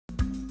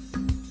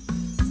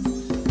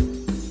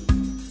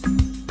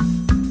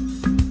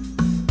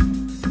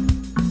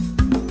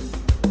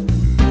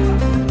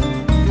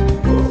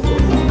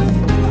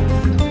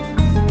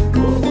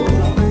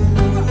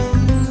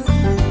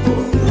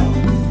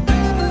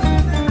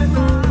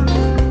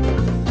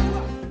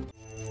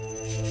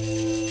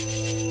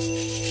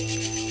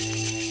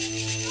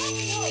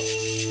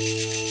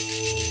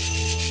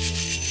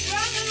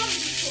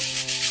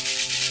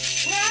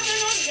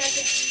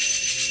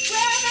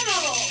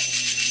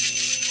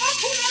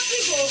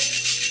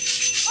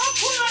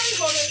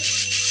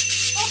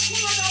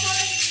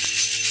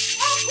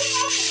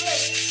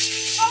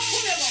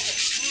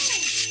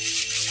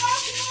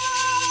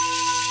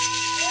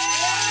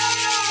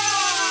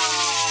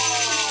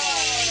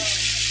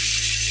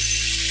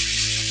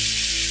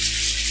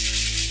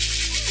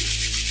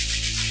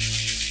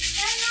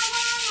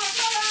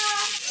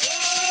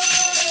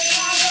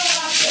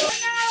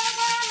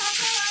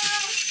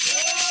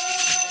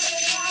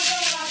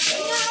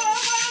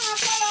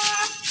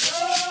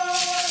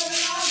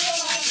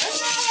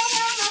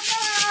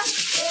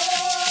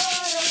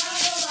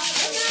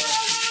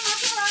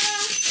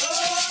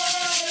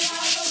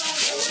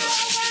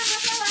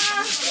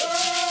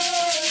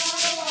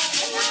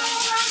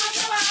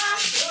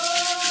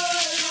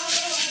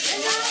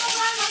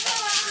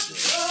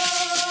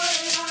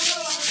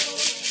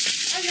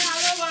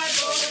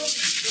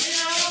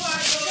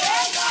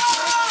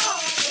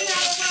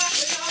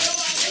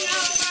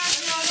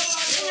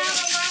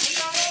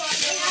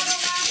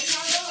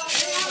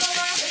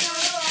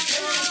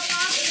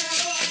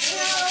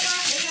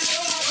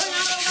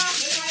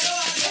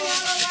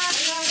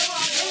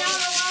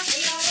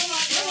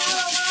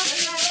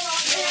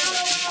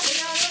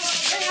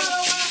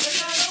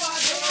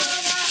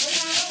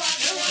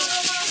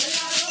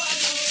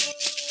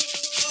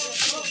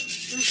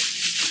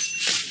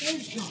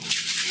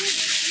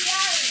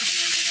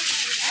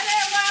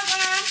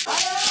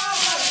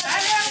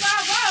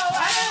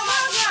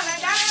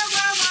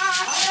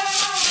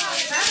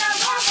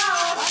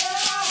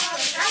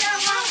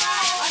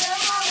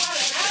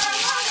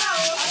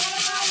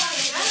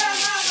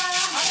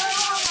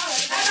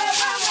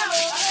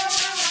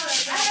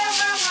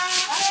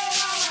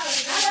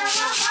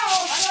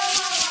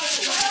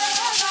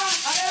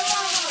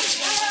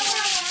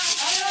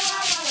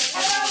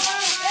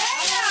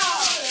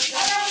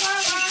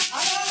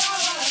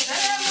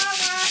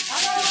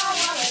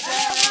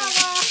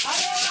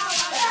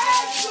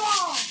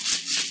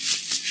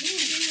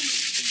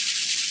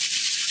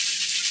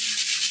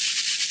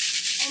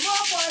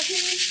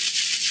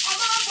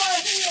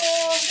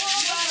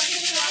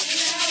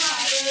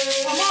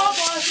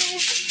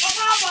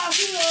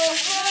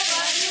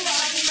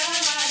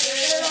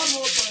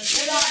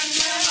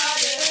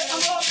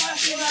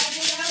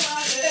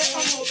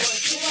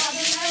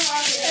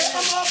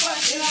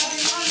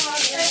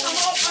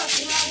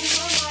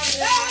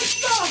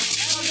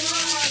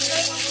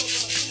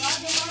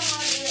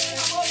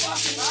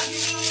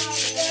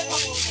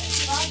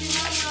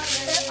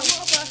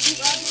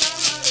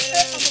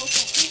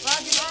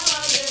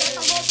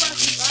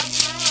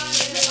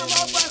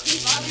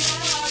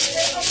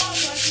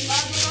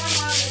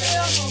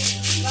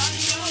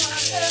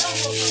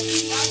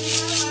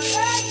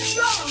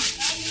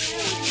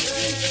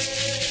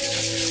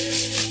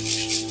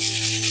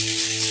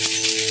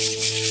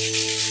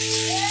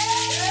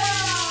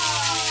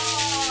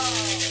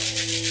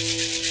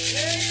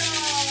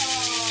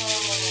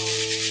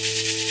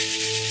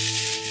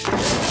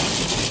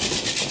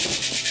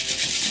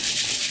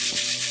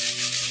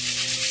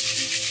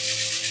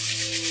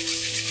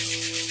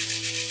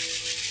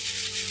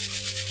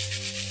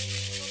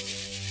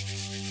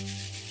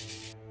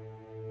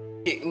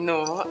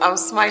No, I'm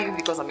smiling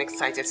because I'm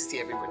excited to see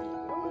everybody.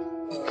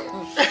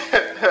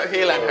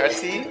 Hale and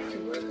hearty.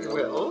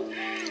 Well.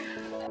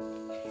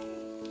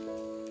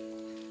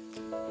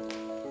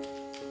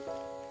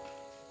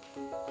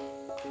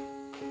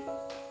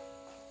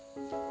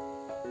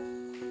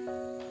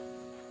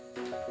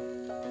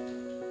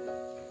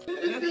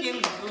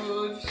 Looking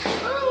good.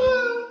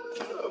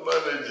 I'm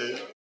managing.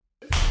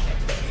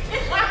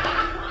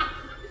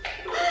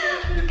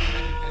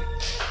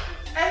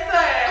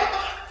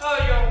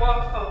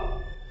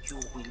 You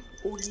will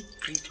only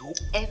greet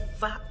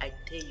whoever I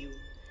tell you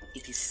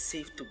it is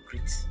safe to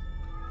greet.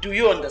 Do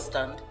you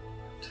understand?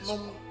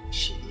 Mom,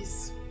 she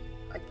is...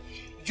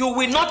 You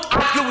will not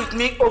argue with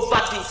me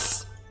over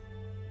this.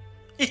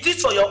 It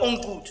is for your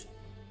own good.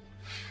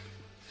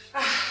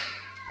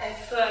 I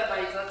swear,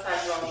 my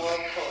daughter, you are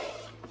welcome.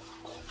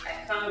 I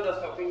thank God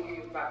for bringing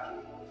you back in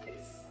one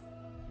place.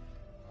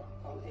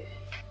 Come here.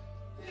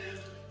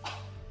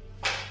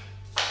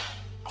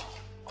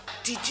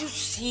 Did you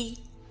see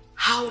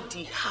how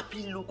the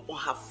happy look on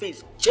her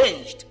face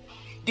changed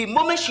the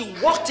moment she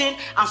walked in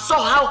and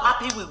saw how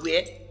happy we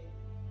were?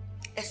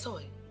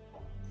 Esoy,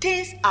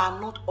 things are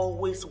not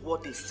always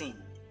what they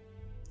seem.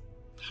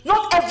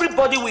 Not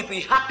everybody will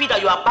be happy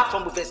that you are back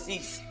from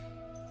overseas.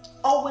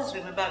 Always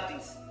remember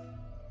this.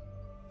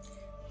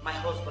 My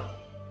husband,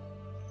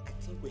 I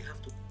think we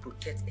have to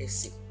protect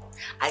Essie.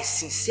 I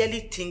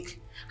sincerely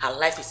think her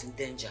life is in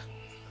danger.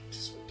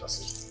 This one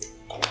doesn't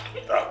come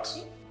with that.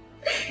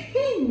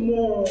 Hey,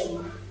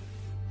 Mom.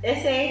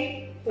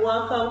 Essie,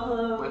 welcome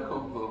home.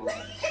 Welcome home.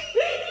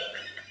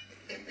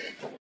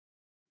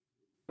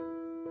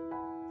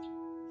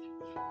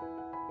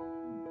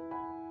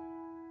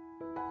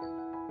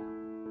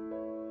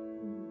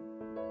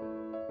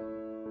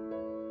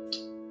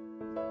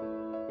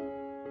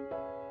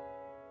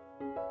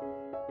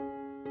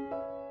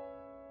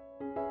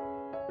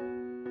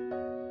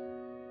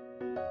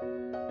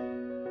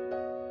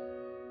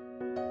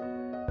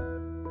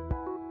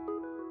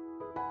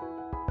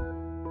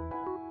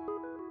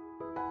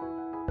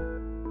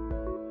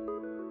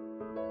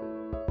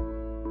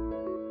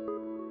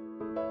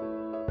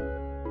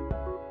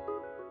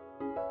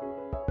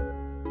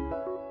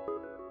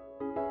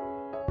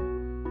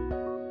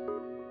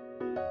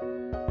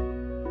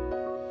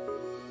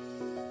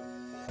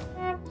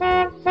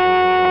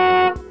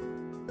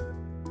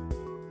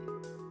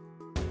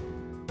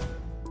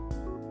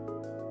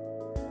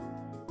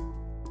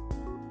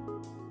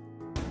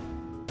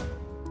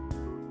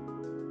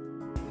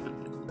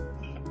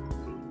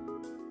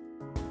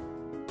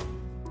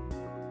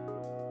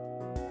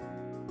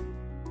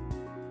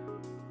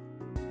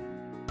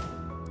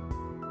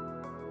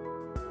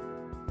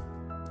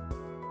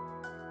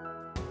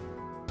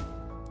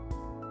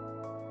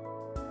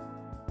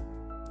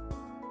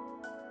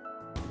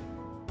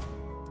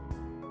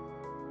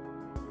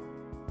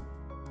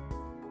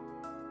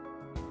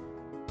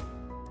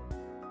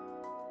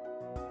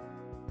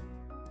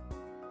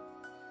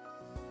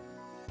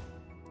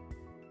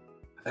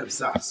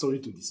 Sir, sorry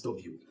to disturb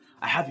you.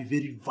 I have a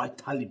very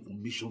vital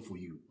information for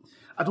you.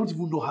 I don't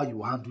even know how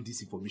you handle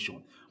this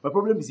information. My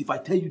problem is if I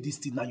tell you this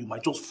thing now, you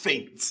might just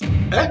faint.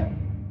 Eh?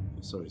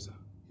 Sorry, sir.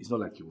 It's not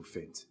like you will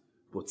faint,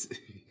 but it's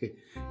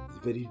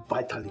very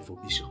vital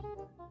information.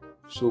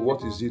 So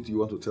what is it you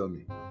want to tell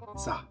me?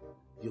 Sir,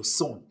 your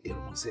son,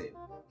 Erose,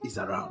 is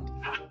around.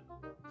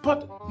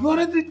 But you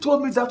already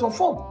told me that on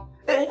phone.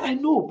 I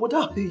know, but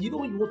you know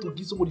when you want to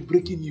give somebody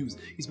breaking news,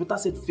 it's better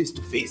said face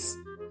to face.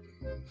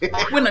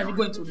 When are you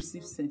going to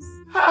receive sense?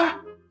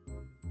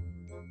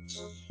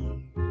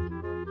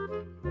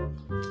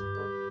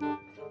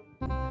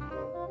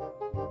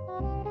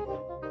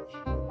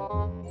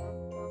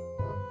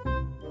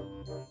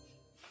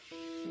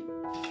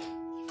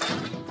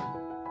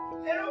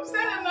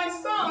 My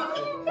son!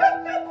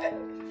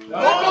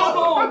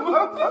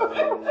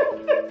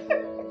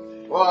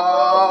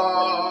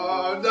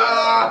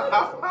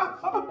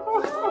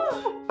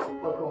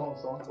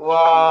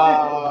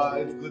 Wow,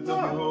 it's good to be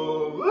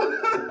home.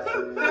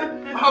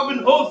 I've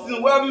been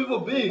hosting. Where have you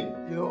been?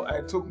 You know,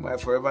 I took my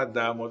forever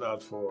diamond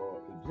out for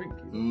a drink.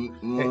 You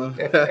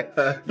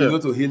know,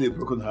 to heal a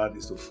broken heart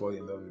is to fall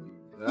in love with you.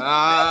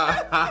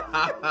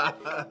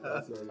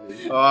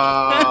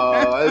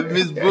 I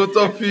miss both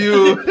of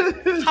you.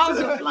 How's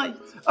your flight?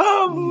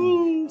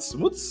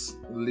 Smooth,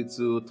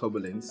 little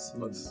turbulence,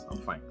 but I'm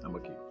fine. I'm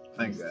okay.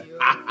 Thank God.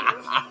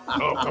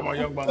 Oh, come on,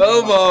 young man.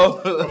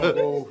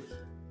 Oh,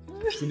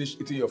 Go finish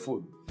eating your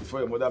food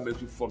before your mother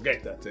makes you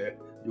forget that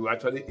you were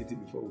actually eating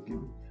before we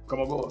came.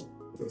 Come on, go on.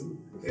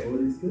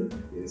 Everything is good?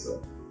 Yes,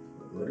 sir.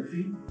 What do you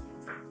feel?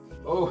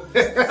 Oh.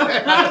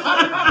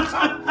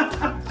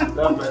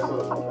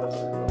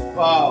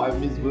 Wow, I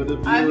miss both of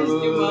you. I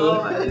missed you, Mom.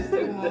 I missed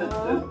you,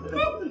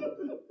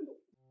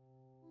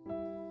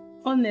 Mom.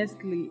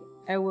 Honestly,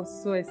 I was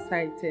so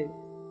excited.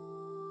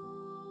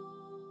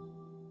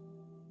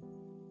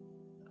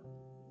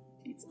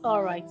 It's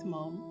alright,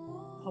 Mom.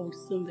 I will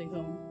soon be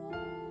home.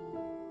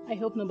 I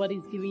hope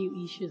nobody's giving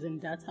you issues in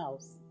that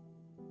house.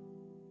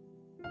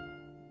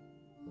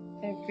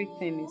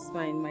 Everything is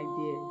fine, my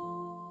dear.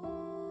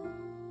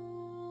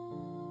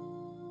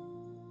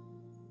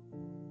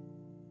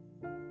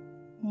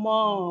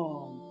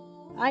 Mom,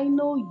 I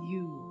know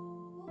you.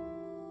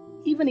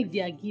 Even if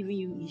they are giving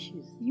you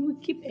issues, you will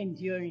keep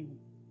enduring.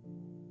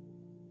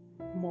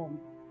 Mom,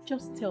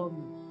 just tell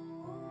me,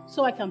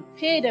 so I can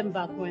pay them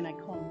back when I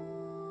come.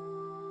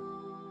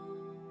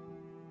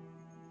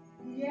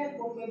 Yeah,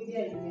 but we're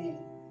there, man.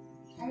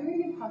 I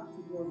really have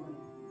to go now,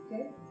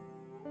 okay?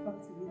 Talk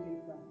to you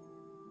later.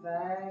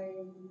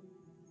 Bye.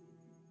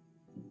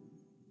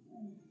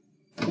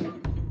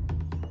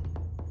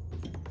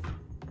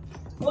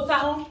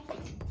 Osaho.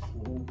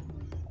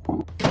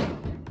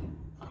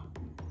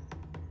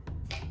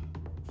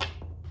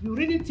 You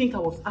really think I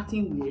was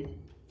acting weird?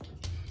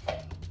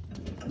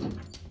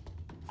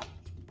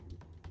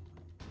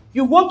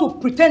 You want to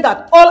pretend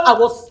that all I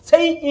was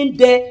saying in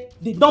there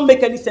did not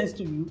make any sense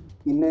to you?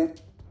 Ine,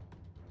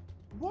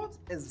 what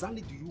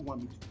exactly do you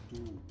want me to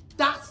do?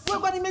 That's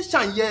what you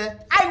mentioned here.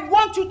 I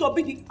want you to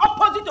be the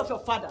opposite of your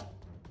father.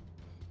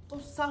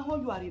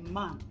 Osaho, you are a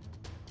man.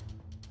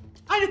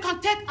 And you can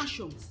take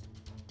actions.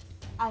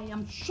 I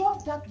am sure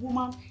that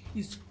woman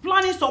is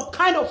planning some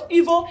kind of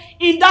evil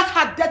in that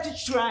her dirty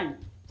shrine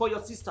for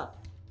your sister.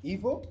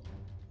 Evil?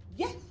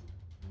 Yes.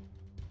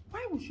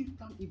 Why would she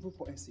plan evil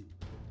for Essie?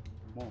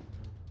 Mom,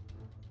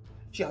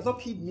 she has not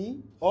killed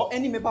me or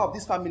any member of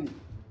this family.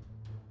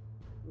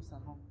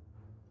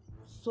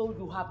 So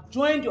you have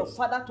joined your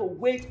father to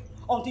wait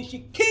until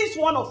she kills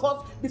one of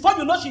us before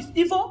you know she's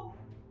evil?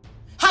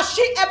 Has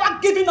she ever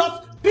given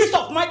us peace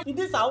of mind in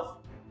this house?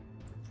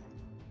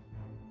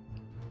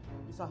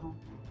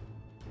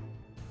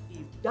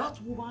 If that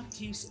woman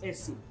kills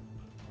Essie,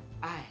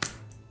 I,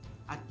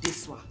 at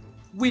this one,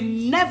 will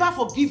never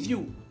forgive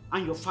you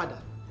and your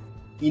father.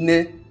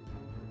 Ine,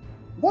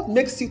 what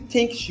makes you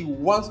think she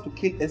wants to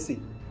kill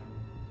Essie?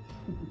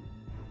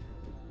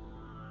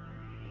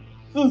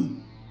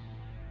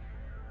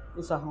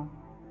 Osaho,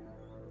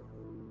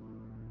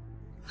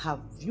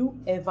 have you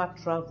ever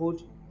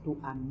traveled to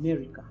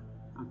America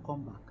and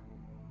come back?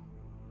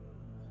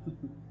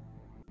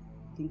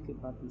 Think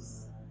about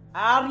this.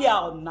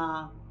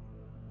 Ariana,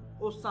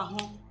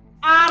 Osaho,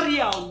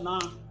 Ariana,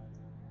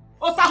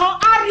 Osaho,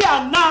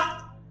 Ariana.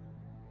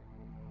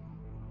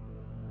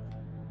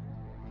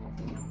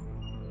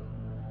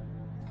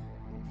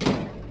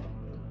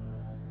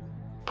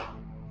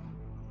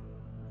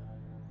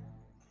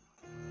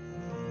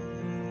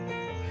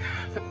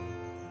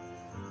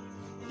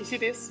 You see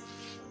this?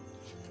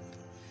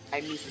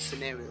 I miss the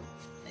scenario.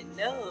 I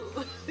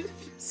know.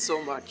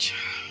 So much.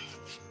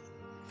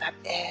 That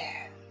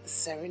air, the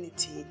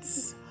serenity,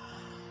 it's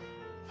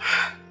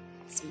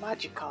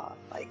magical.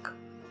 Like,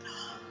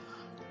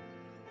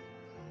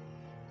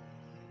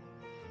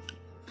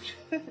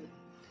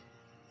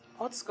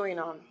 what's going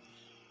on?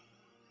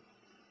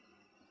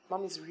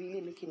 Mom is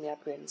really making me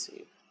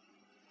apprehensive.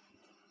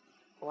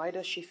 Why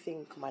does she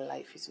think my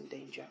life is in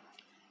danger?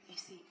 I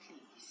see,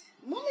 please.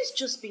 Mom is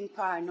just being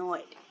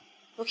paranoid.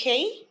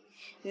 Okay?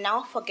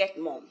 Now forget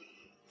Mom.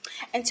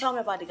 And tell me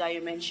about the guy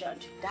you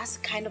mentioned. That's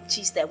the kind of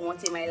cheese that I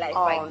want in my life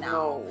right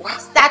now. No.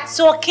 Start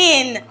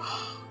talking.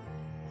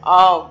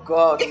 Oh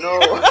God, no.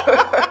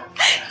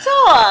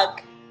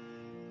 Talk.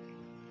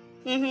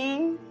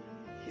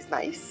 He's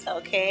nice.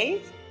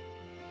 Okay.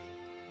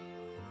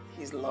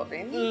 He's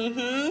loving.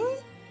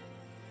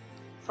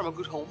 From a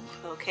good home.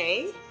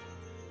 Okay.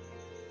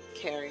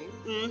 Caring.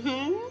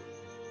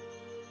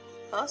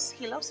 Plus,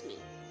 he loves me.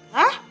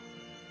 Huh?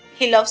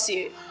 He loves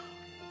you.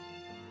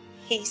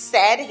 He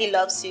said he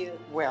loves you.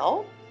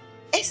 Well,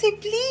 I say,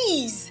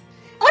 please.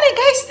 When a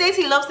guy says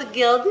he loves a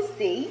girl these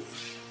days,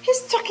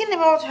 he's talking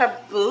about her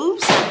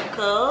boobs and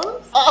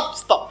curves.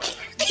 stop.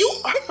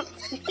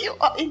 You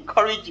are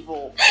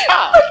incorrigible.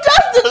 But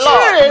that's the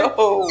truth.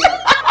 No.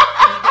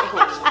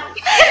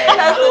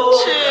 That's the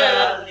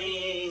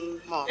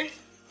truth. Mom.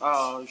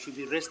 Oh, you should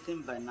be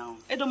resting by now.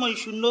 Edomo, you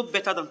should know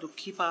better than to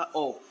keep her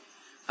up.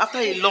 After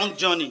a long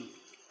journey.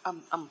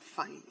 I'm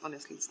fine.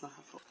 Honestly, it's not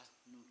her fault.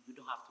 No, you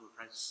don't have to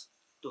rise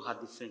to her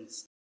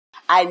defense.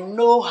 I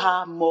know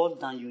her more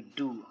than you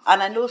do.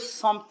 And I know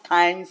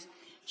sometimes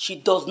she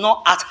does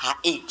not at her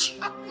age.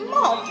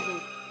 Mom!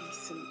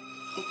 Listen,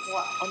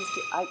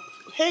 honestly,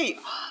 Hey!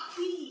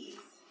 Please.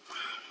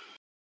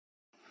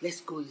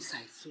 Let's go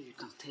inside so you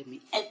can tell me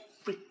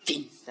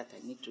everything that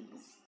I need to know.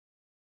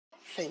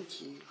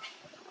 Thank you.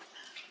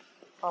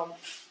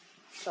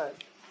 Sorry.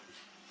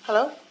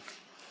 Hello?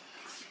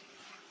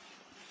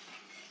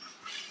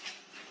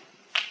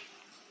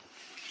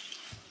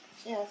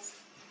 Yes.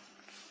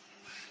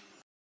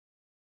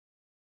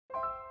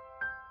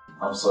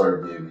 I'm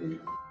sorry, baby.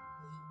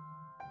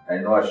 I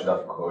know I should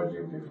have called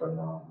you before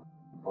now,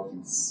 but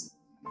it's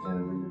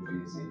been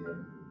really busy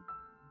here.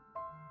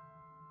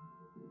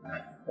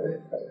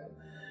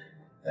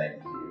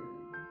 Thank you.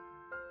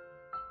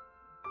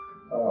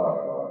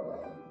 Oh,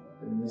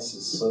 I miss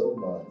you so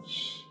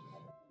much.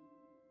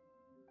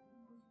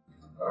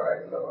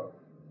 Alright, love.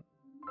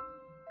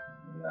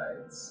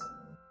 Night.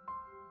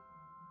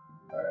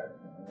 Alright.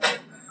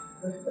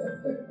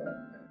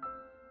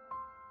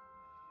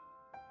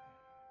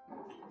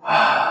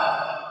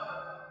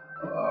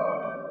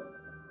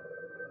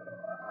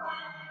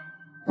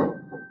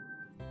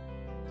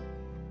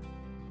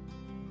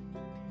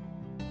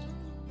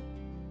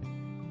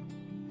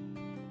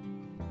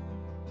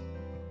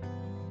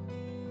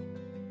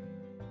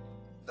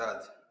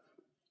 Dad,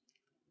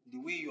 the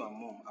way you and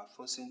Mom are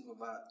fussing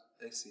over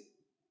Essie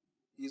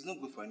is not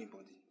good for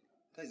anybody.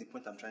 That is the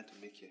point I'm trying to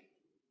make here.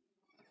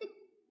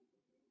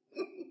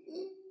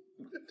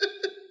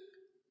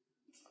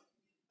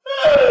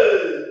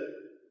 Hey!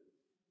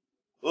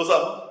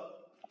 Osama,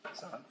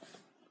 Sir?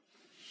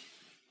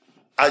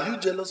 are you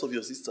jealous of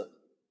your sister?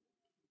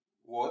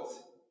 What?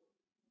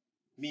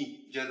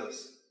 Me?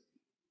 Jealous?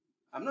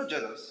 I'm not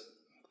jealous.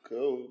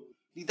 Cool.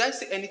 Did I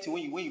say anything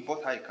when you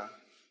bought her a car?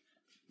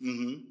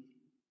 Mm-hmm.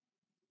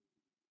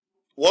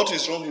 What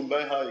is wrong in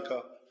buying her a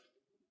car?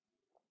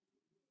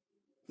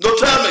 No,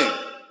 tell me.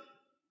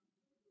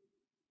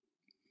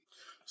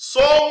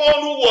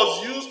 Someone who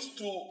was used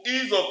to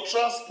ease of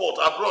transport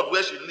abroad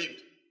where she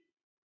lived.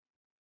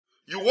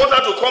 You want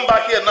her to come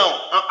back here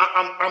now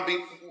and be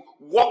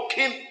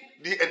walking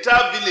the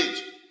entire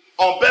village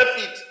on bare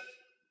feet?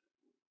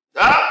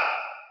 Huh?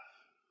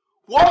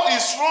 What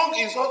is wrong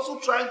is also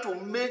trying to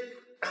make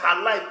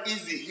her life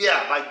easy here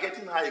by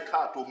getting her a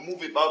car to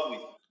move about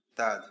with.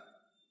 Dad,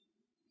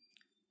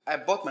 I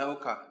bought my own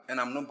car and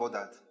I'm not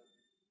bothered.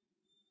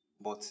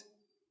 But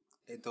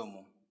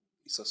Edomo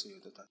is also your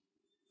daughter.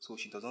 So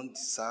she doesn't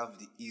deserve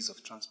the ease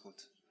of transport.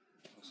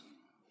 Also.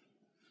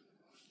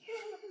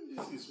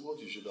 This is what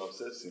you should have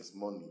said since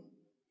morning.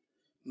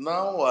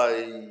 Now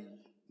I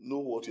know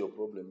what your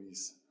problem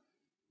is.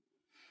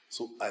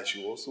 So I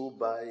should also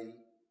buy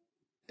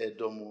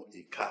Edomo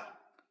a car.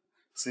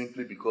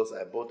 Simply because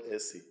I bought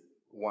Essie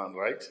one,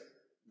 right?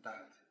 Dad,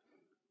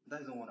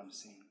 that isn't what I'm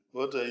saying.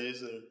 What are you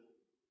saying?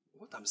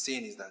 What I'm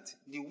saying is that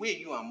the way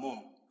you and Mom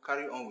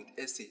carry on with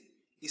Essie,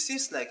 it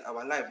seems like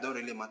our life don't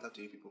really matter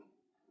to you people.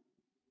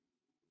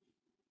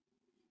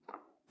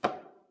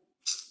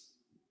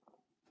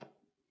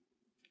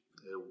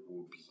 There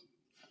will be.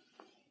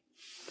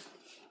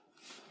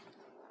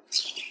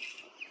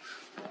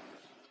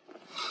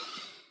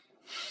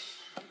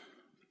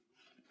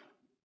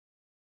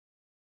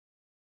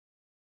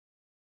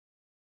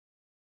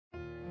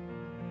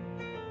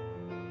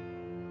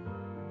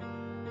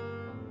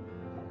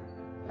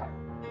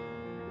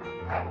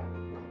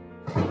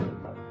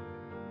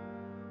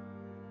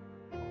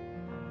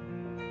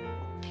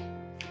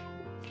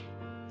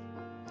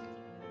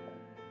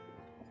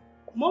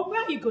 Mom,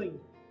 where are you going?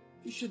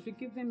 You should be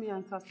giving me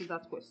answers to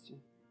that question.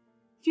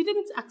 You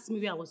didn't ask me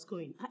where I was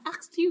going. I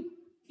asked you.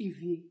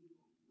 Evie,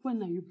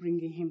 when are you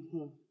bringing him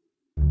home?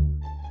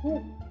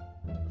 Who?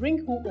 Bring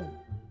who home?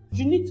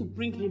 You need to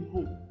bring him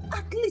home.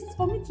 At least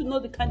for me to know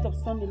the kind of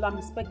son-in-law I'm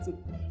expecting.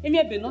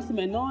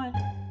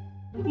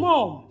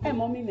 Mom, hey,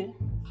 mommy,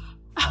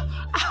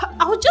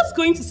 I was just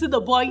going to see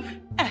the boy.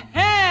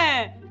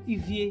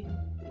 Evie,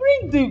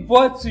 bring the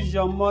boy to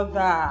your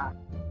mother.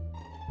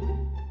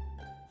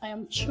 I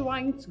am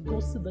trying to go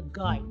see the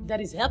guy that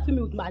is helping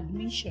me with my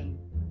admission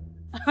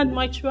and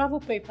my travel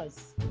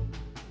papers.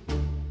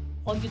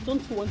 Or you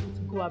don't want me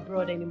to go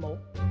abroad anymore?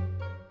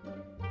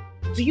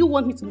 Do you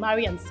want me to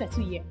marry and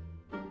settle here?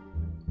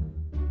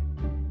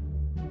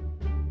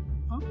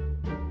 Huh?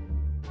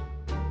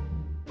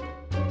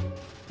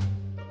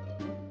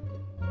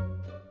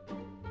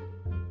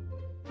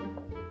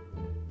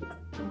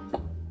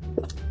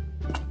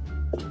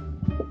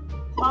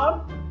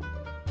 Mom?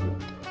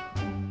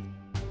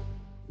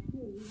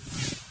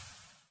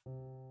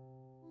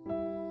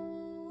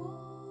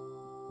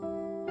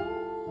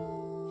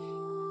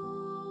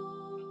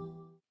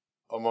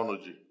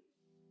 Omonoji.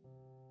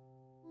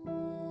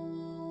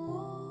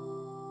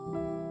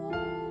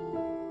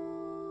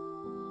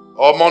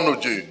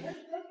 Omonoji.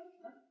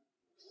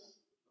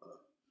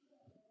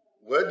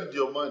 Where did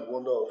your mind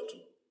wander off to?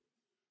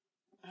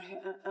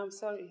 I'm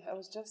sorry. I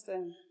was just,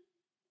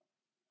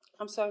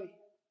 I'm sorry.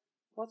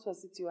 What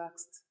was it you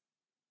asked?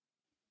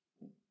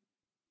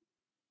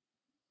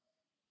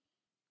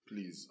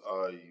 Please,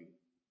 I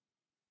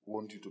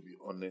want you to be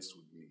honest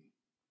with me.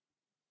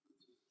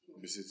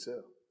 Be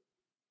sincere.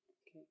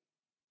 Okay.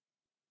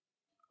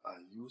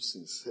 Are you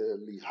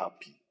sincerely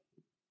happy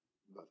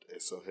that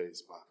Esohe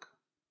is back?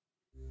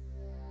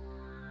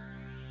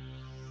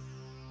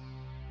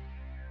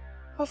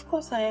 Of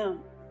course I am.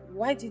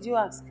 Why did you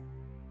ask?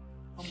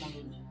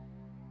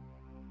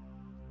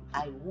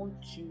 I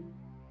want you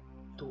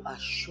to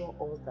assure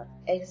us that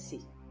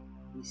Elsie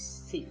is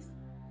safe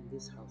in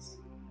this house.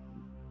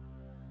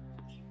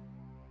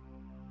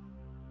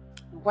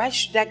 Why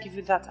should I give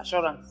you that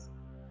assurance?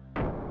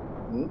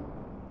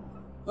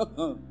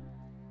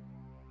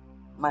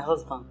 My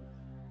husband,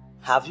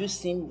 have you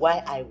seen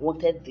why I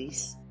wanted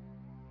this?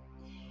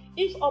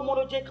 If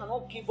Omoroje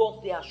cannot give us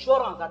the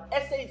assurance that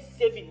Elsie is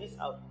safe in this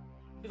house,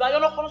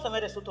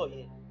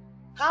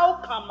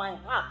 how can my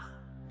heart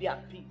be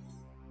at peace?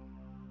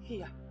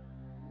 Here.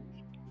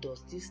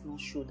 Does this not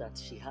show that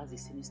she has a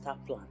sinister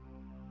plan?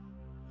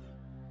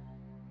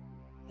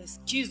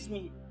 Excuse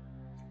me.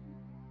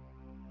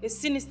 A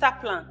sinister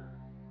plan?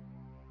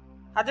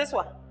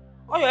 Adeswa,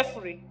 are you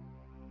free?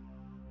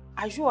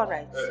 Are you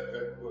alright?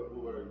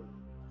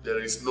 There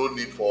is no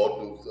need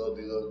for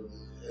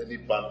any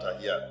banter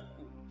here.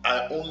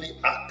 I only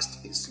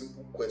asked a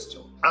simple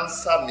question.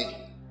 Answer me.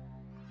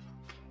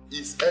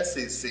 Is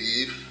Elsie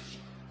safe?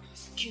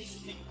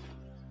 Excuse me.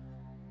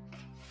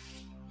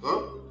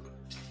 Huh?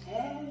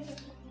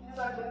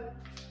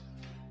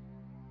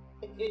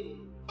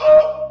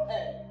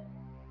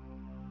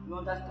 You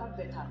understand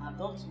better now,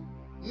 don't you?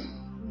 Hey.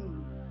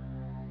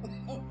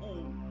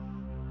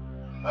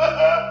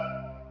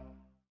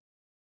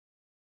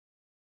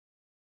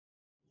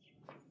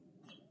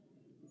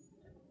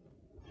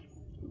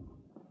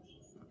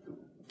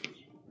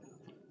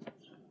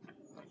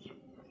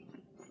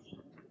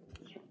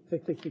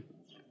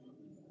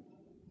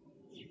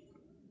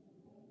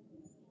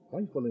 Why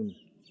are you following me?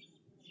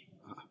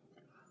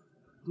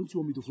 Don't you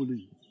want me to follow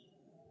you?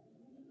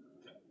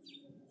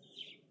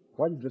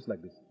 Why are you dressed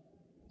like this?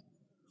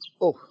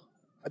 Oh,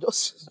 I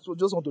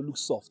just want to look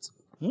soft.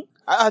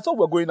 I thought we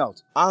were going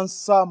out.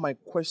 Answer my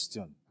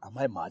question. Am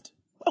I mad?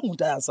 Why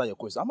won't I answer your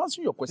question? I'm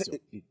answering your question.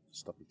 Hey,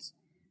 stop it.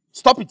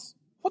 Stop it.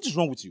 What is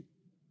wrong with you?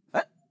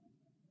 Eh?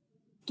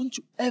 Don't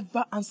you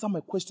ever answer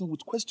my question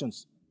with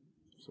questions.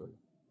 Sorry.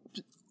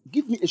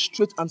 Give me a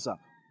straight answer.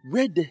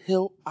 Where the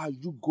hell are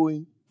you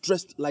going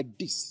dressed like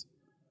this?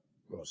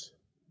 Ross,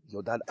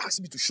 your dad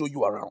asked me to show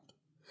you around.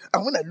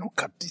 And when I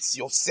look at this,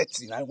 your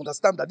setting, I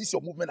understand that this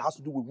your movement has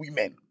to do with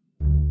women.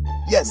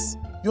 Yes,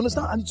 you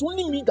understand? And it's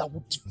only me that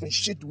will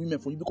differentiate the women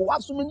for you because we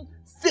have so many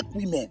fake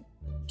women.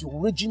 The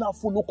original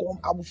follow come,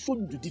 I will show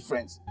you the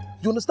difference.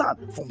 You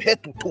understand? From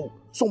head to toe.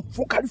 Some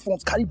carry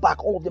front, carry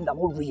back, all of them, they're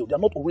not real, they're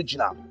not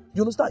original.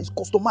 You understand? It's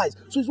customized.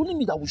 So it's only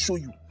me that will show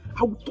you.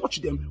 I will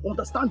touch them,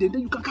 understand them,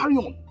 then you can carry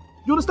on.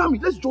 You understand me?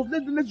 Let's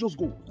just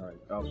go.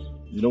 Alright,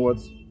 you know what?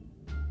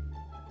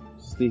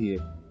 Stay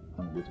here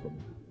and wait for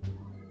me.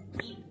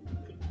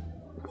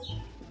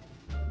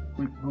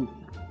 Wait, no.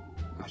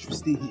 I should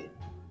stay here.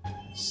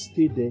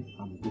 Stay there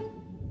and wait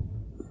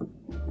for me.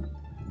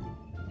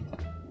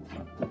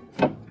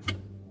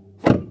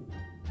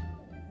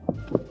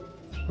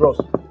 Bros.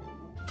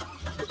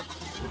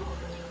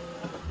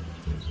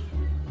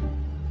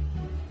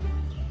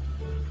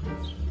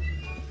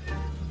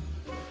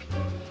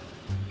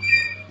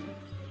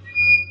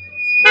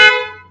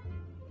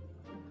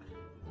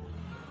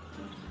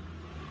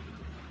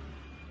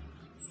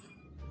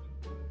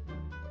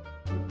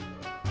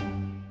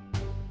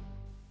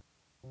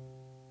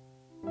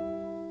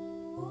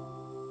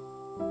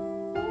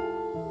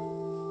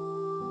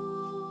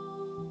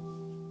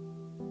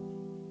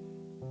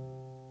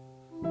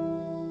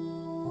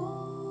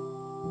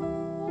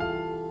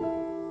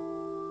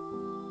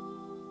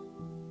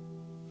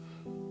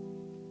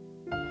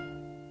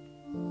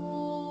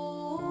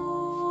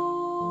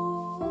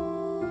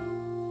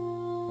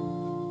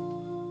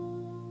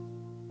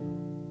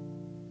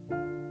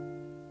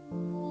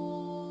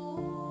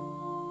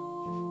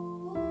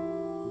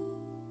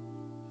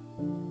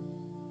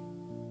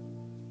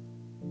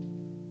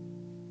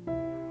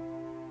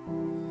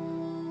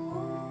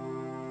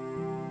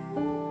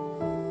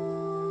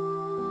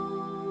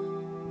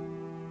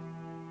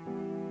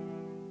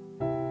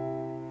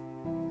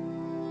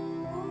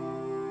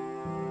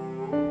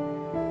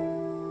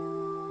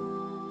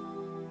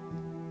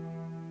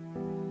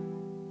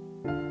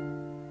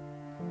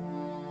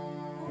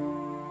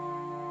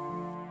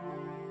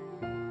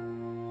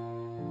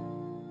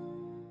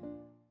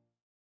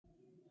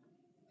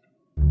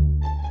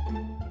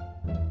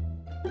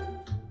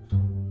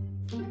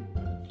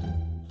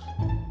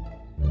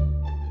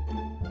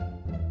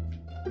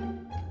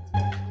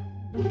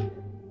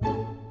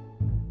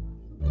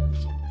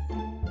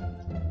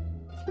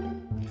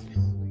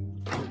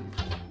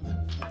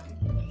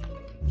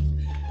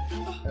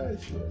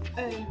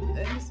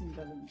 Listen,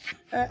 darling.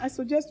 I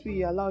suggest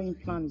we allow him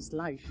plan his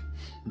life.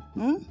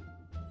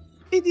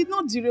 He did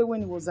not derail when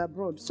he was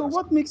abroad. So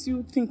what makes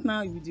you think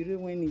now he will derail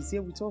when he's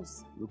here with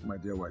us? Look, my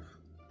dear wife,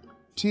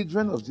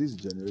 children of this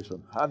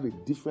generation have a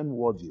different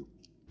worldview.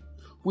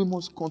 We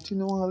must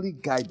continually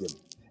guide them,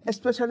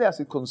 especially as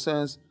it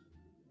concerns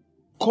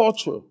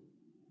culture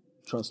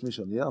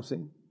transmission. You know what I'm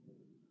saying?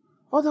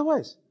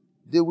 Otherwise,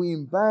 they will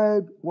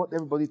imbibe what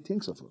everybody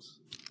thinks of us.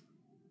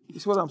 You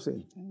see what I'm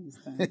saying? I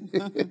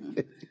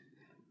understand.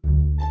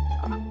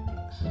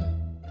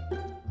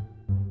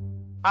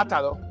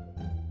 Atalo.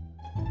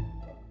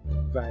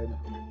 Vibe.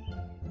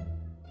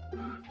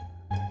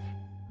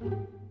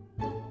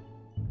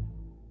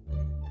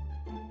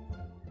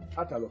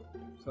 Atalo,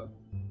 son.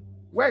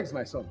 Where is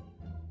my son?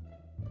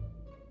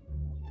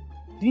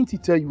 Didn't he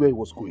tell you where he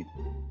was going?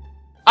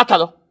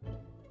 Atalo.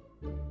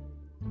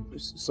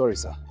 Sorry,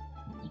 sir.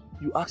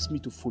 You asked me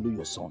to follow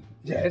your son.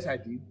 Yes, I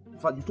did. In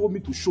fact, you told me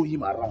to show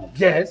him around.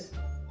 Yes.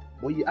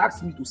 But you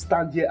asked me to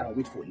stand here and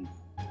wait for him.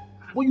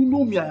 But you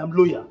know me, I am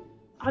loyal.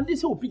 And they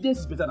say obedience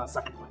is better than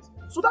sacrifice.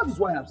 So that is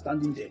why I'm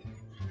standing there.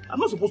 I'm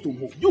not supposed to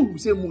move. You will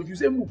say move. You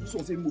say move. This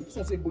one say move. This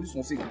one say go. This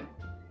one say go.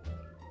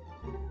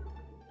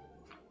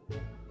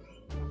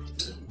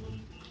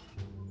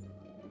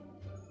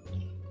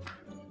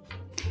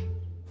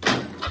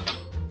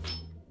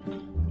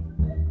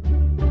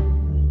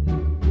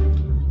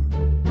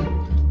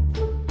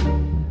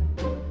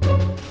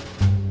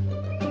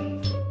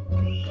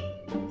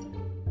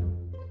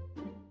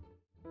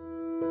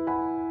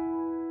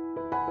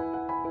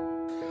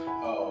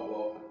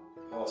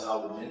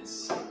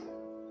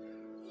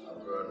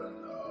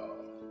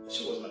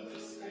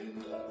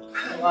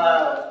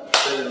 Wow.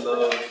 Fell in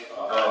love.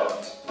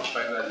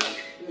 Finally.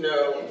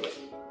 No.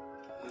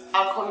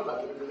 I'll call you back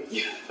in a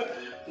minute.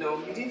 No,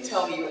 you didn't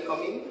tell me you were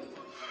coming.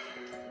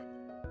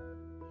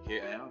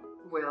 Here I am.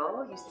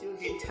 Well, you still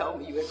didn't tell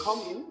me you were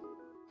coming.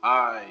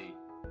 I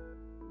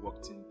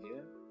walked in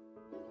here,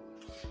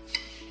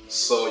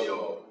 saw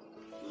your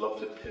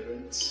lovely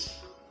parents,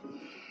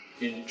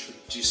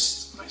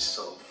 introduced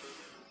myself.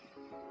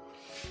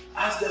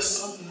 Asked their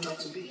something not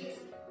to be here.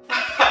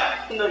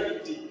 No, you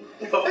didn't.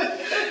 No.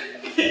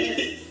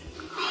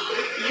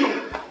 You.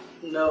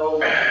 No.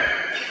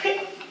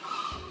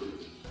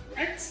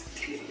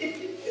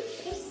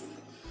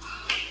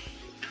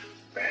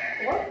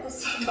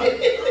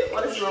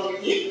 What is wrong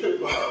with you?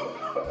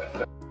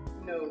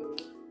 No.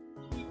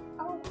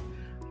 Oh.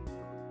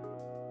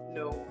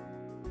 No.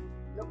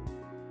 No.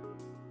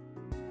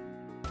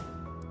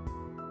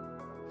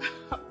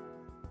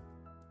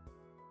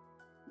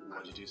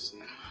 What did you say?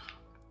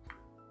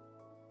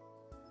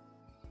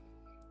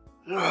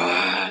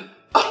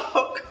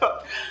 Oh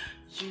God.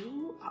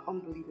 You are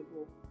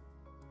unbelievable.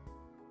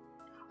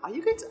 Are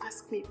you going to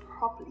ask me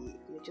properly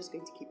or you're just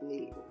going to keep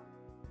nailing?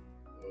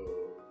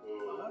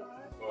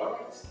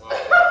 Alright.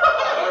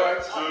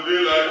 So do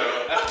you like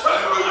that?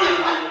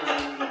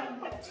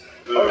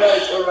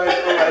 Alright.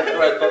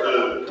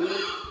 Do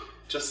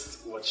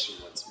just what she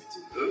wants me to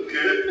do.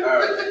 Okay.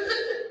 Alright.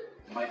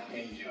 My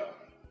angel.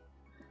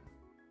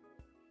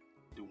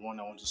 The one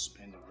I want to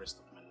spend the rest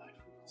of my life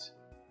with.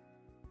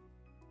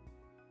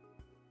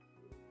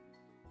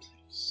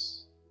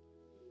 Please.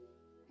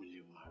 Will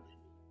you marry me?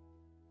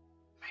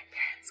 My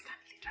parents can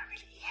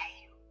literally hear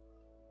you.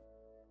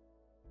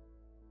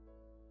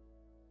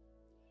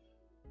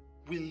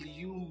 Will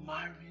you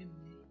marry me?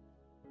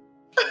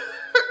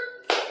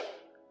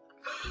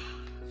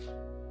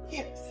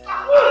 Yes.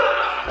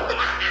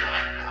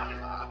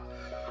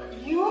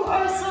 You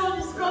are so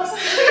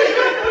disgusting.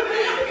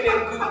 In a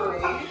good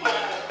way.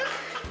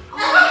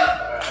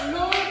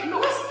 No. No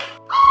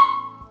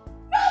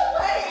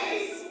way, I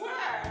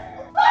swear.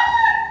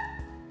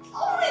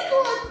 Oh my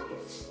God.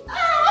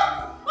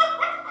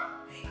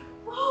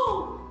 Whoa.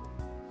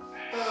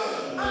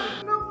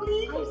 No,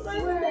 please. I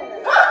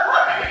swear.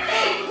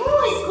 Oh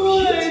my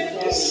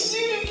God. It's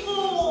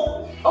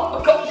beautiful. Oh my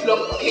God, you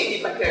look okay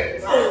with my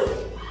parents.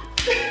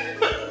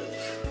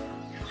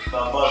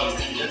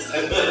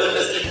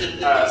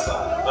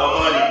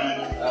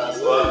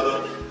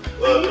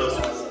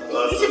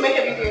 You should make a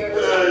video.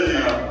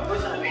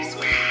 I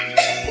swear.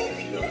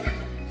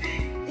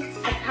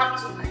 I have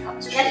to.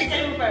 Yeah, you can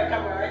move my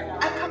camera right now.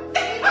 I can't.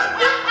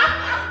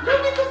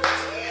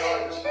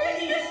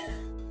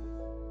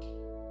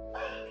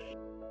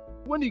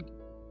 When it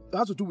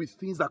has to do with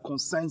things that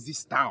concerns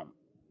this town,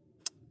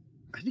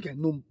 I think I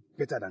know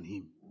better than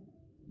him.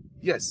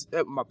 Yes,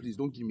 Ma, please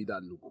don't give me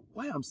that look.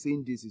 Why I'm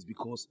saying this is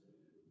because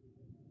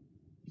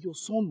your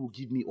son will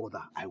give me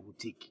order, I will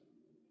take.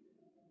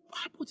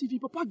 But if your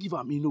papa give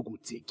him, he no go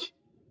take.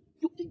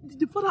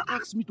 The father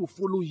asked me to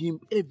follow him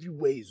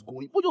everywhere he's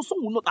going, but your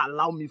son will not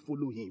allow me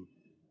follow him.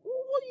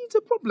 What is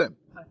the problem?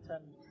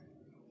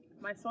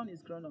 My son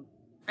is grown up.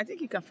 I think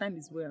he can find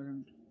his way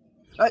around.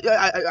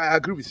 I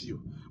agree with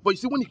you. But you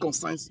see, when it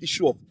concerns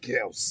issue of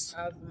girls...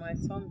 Has my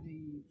son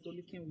been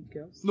frolicking with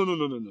girls? No,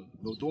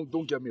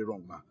 don't get me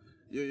wrong, ma.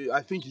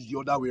 I think it's the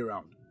other way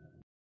around.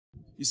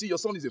 You see, your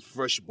son is a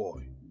fresh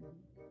boy.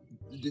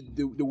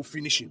 They will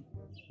finish him.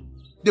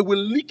 They will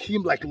lick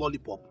him like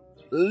lollipop,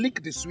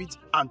 lick the sweet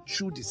and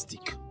chew the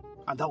stick.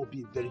 And that will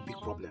be a very big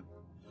problem.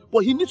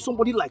 But he needs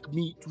somebody like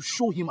me to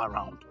show him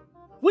around.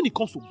 When it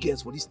comes to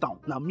girls for this town,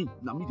 now me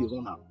they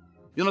run out.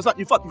 You understand?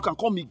 In fact, you can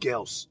call me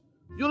girls.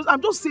 You understand?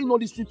 I'm just saying all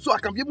these things so I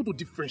can be able to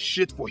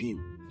differentiate for him.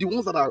 The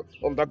ones that are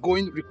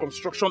undergoing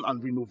reconstruction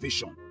and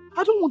renovation.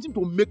 I don't want him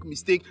to make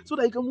mistake so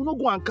that he will not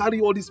go and carry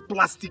all these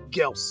plastic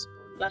girls.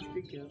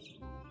 Plastic girls?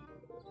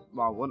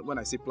 Wow, when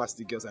I say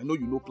plastic girls, I know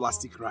you know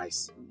plastic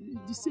rice.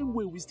 The same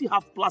way, we still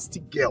have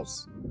plastic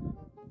girls.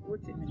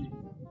 Wait a minute.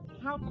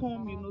 How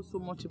come you know so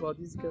much about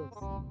these girls?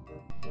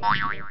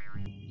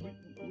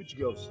 Which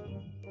girls?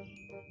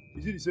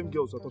 Is it the same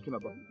girls we're talking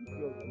about?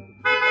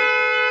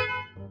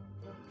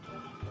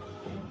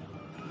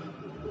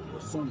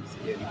 Your son is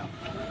here now.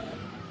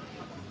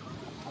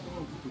 I don't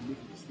want you to make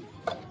a mistake.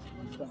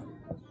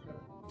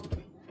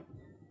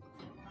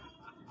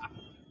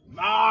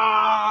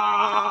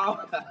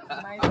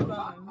 My son.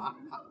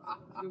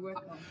 You're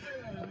welcome.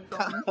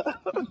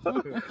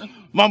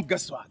 Mom,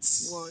 guess what?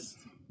 What?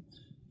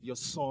 Your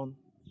son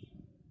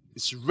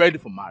is ready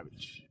for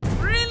marriage.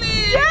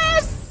 Really?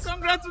 Yes!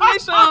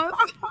 Congratulations!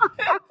 Mom,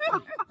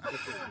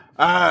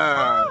 I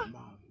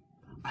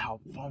have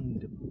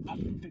found the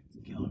perfect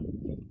girl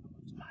to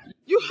marry.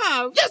 You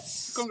have?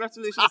 Yes!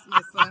 Congratulations,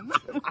 my son.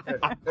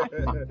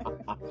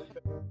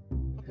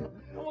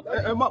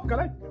 Mom, can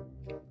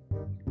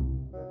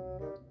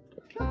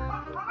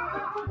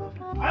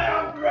I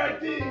am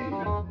ready!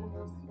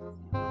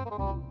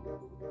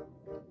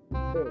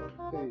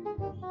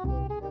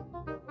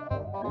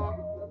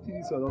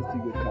 Things are not too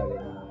good,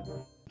 Karen.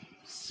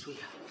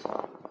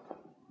 Sweetheart,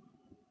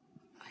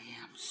 I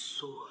am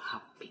so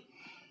happy.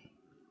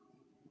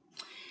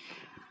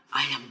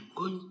 I am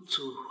going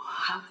to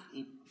have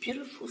a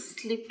beautiful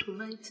sleep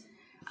tonight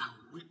and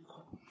wake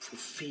up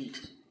fulfilled.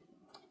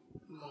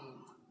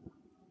 Mom,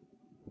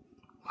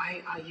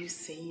 why are you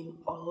saying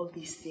all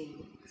these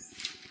things?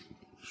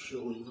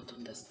 You will not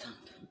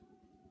understand.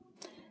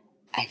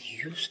 I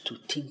used to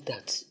think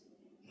that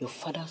your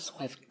father's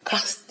wife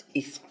cast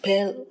a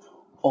spell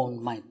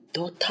on my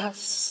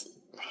daughters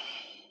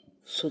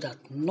so that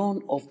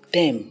none of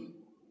them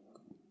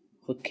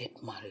would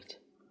get married.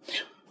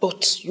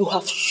 But you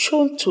have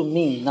shown to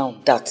me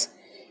now that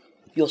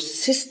your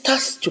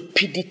sister's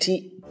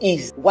stupidity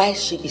is why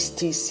she is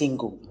still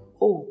single.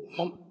 Oh,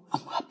 Mom,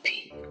 I'm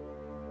happy.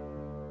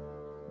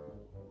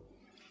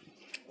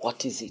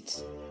 What is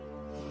it?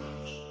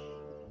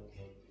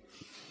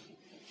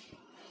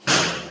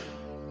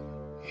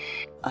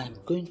 I'm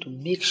going to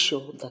make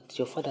sure that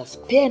your father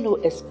spares no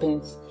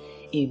expense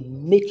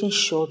in making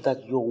sure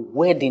that your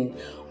wedding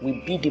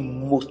will be the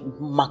most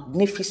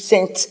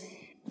magnificent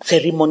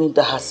ceremony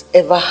that has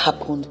ever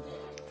happened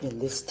in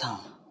this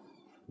town.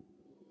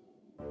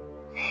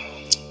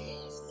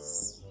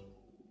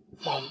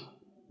 Mom,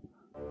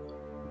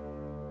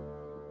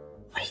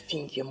 I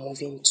think you're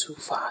moving too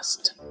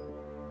fast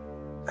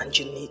and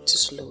you need to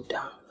slow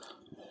down.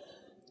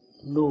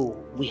 No,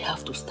 we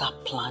have to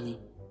start planning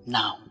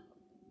now.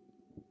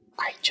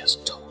 I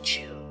just told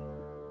you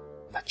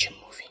that you're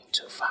moving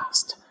too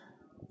fast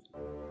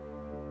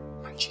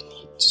and you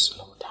need to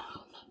slow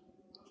down.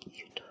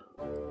 You do.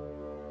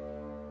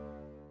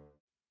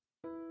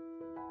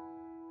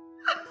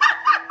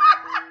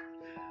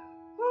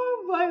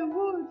 Oh my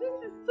word,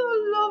 this is so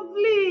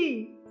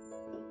lovely.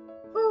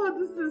 Oh,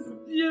 this is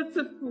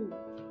beautiful.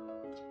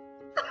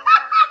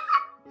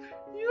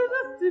 You're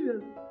not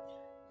serious.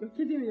 You're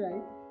kidding me,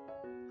 right?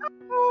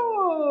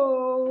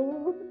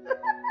 Oh.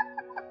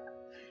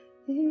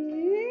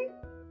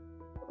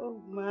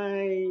 Oh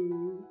my.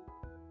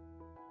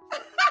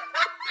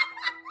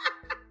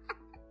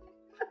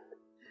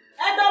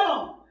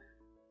 Edomo!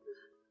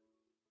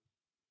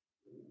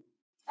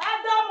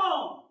 Edomo!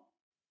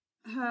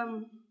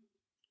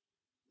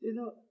 You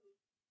know,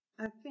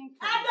 I think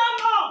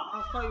Edomo!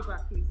 I'll call you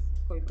back, please.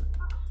 Call you back.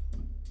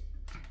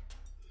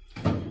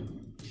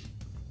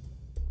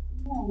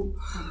 No,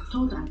 I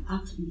thought I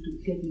asked you to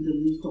get in the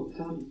list of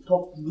all the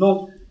top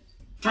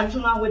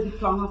non-traditional wedding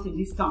planners in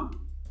this town.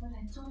 But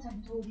I thought I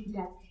told you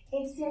that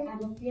Excel and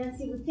your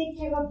fiancé will take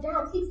care of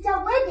that. It's their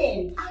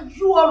wedding. Are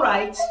you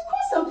alright? Of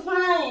course I'm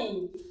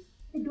fine.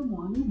 Edomo,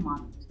 are you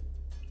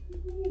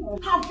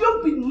married? Have you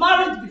been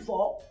married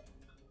before?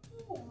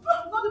 You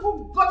have not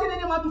even gotten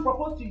any man to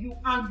propose to you,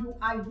 and you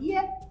are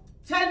here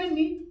telling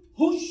me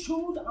who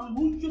should and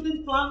who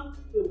shouldn't plan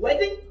a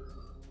wedding?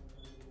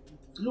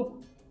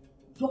 Look,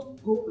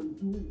 just go and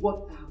do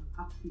what I have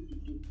asked you to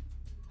do.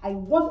 I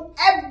want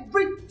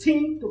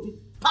everything to be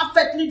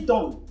perfectly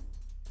done.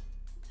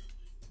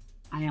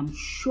 I am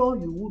sure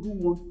you wouldn't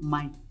want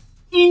my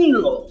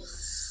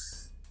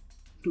in-laws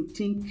to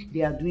think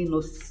they are doing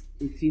us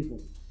a favor.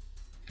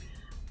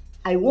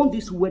 I want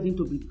this wedding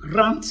to be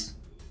grand,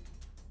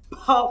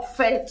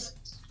 perfect,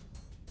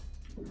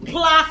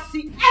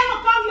 classy.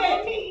 Emma, come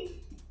here,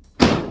 me.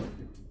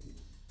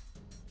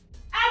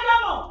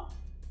 Emma!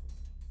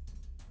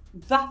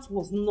 That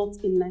was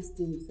not a nice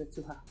thing you said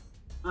to her.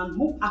 And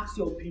who asked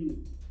your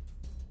opinion?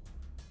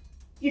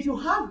 if you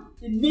have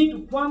the need to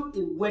plan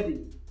a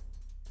wedding,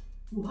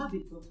 you have a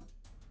daughter.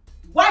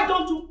 Why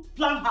don't you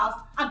plan hers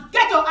and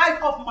get your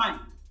eyes off mine?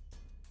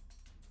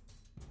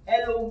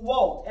 Hello,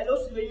 wow. Hello,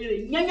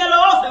 Sylvie.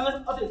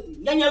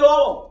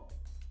 Nyanyalo.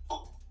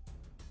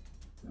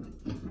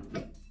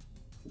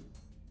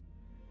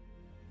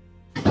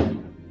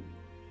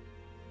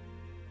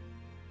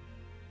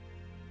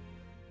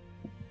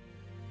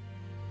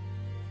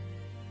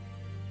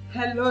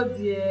 Hello,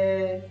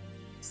 dear.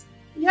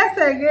 Yes,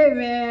 again,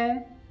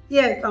 man.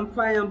 Yes, I'm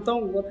fine. I'm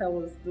done with what I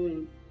was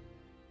doing.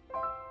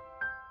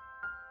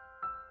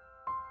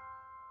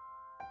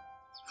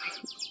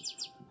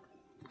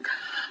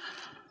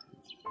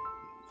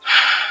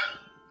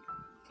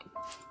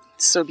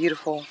 It's so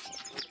beautiful.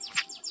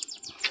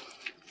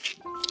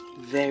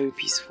 Very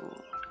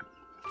peaceful.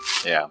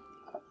 Yeah.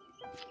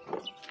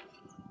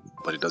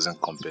 But it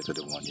doesn't compare to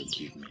the one you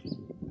give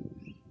me.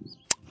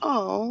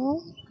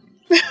 Oh.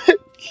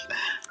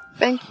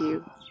 Thank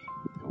you.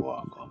 You're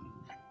welcome.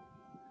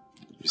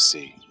 You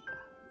see,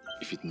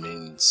 if it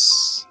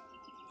means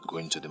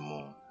going to the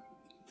moon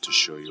to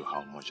show you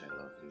how much I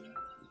love you,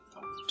 I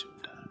will do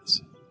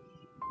that.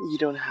 You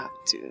don't have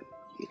to,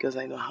 because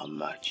I know how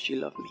much you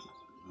love me.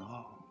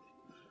 No.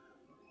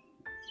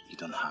 You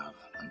don't have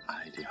an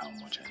idea how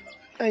much I love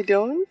you. I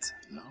don't?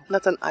 No.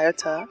 Not an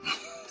iota.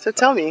 So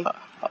tell me.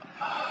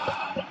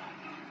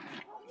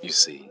 You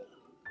see,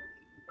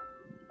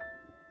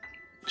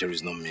 there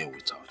is no me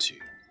without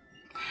you.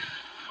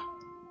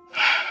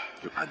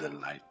 You are the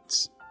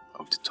light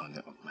of the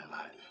tunnel of my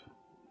life.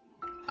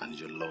 And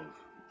your love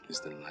is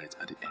the light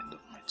at the end of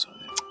my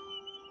tunnel.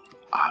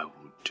 I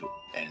would do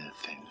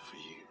anything for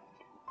you.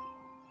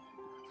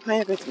 Now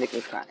you're going to make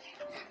me cry.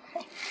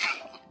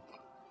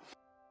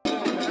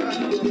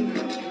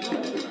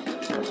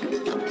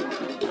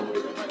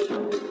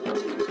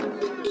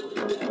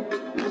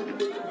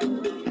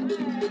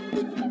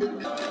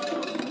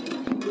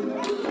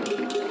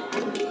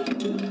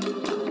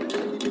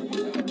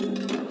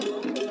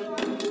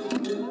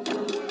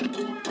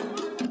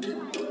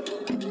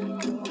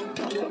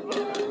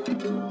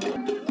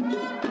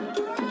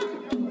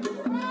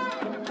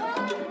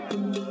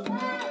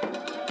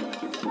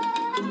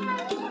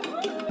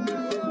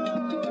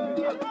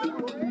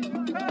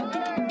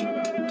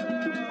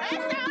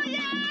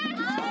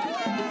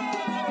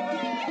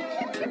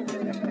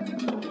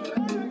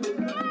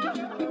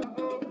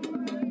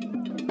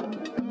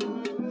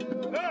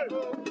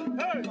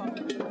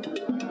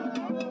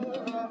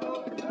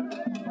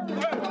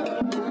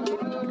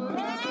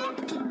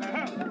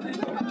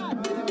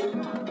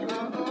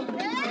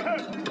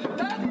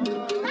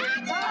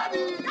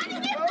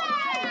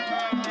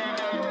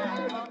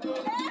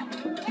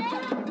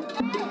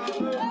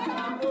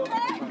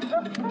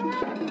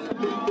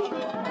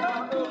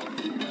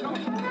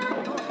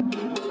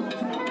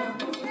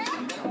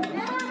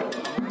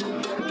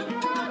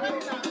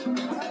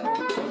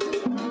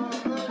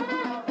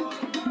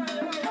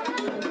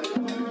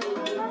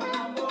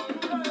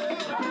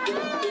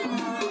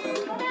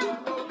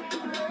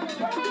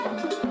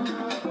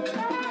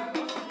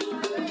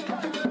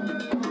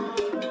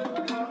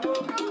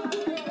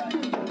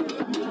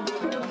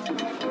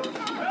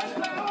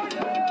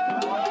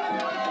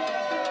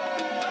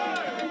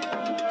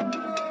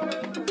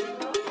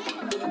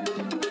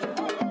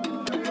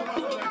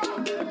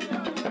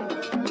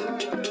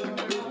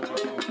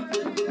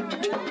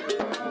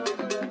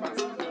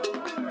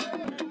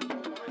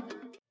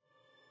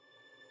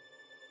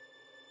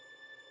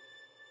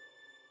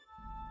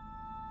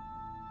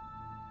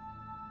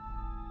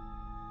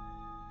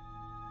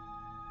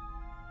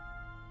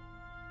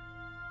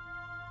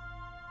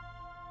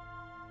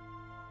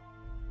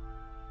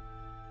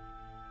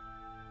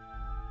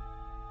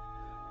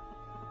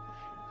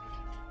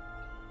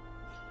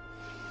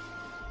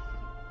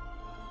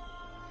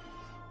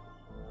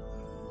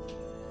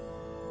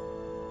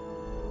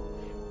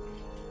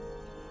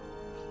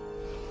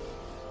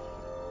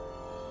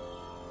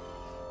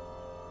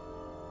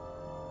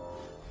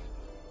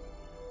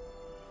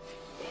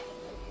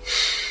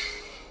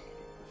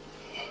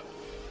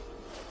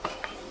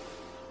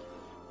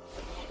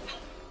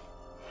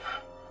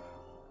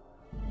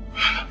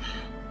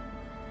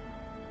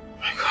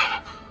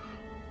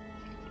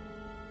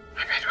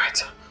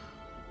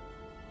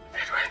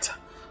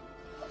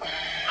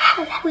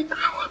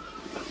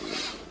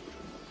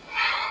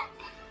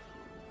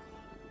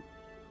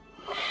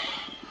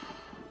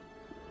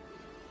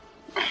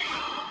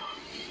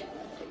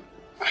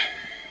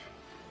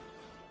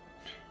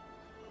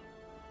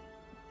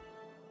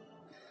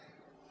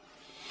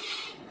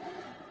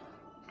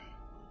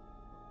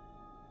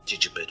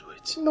 Did you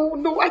bedwet?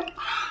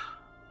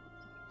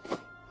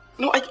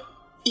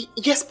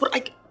 Yes, but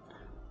I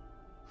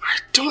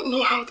don't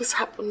know how this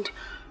happened.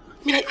 I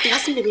mean, it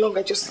hasn't been long.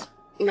 I just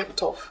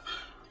napped off.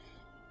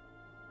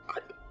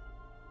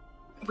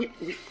 We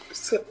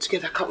slept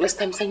together countless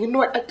times, and you know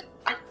what?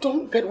 I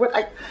don't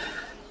bedwet.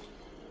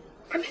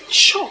 I'm in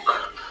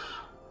shock.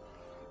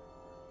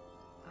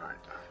 Alright.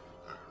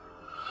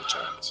 It's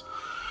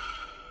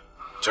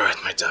alright,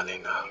 my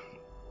darling.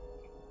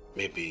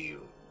 maybe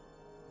you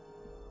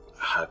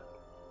had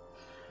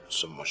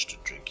so much to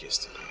drink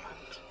yesterday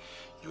and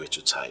you were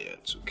too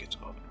tired to get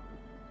up.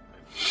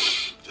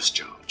 Just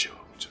chill, it's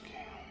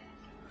okay.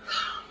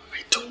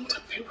 I don't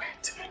have been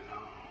wet. I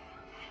know.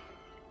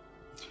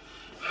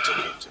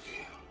 It's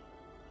okay.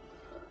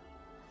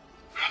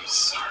 I'm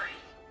sorry.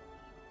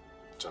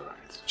 It's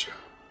alright, chill.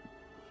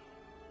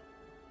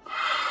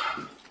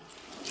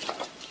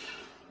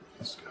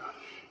 Let's go.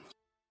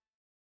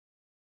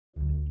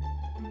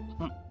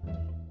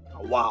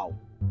 Wow.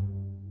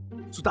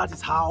 So that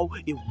is how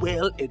a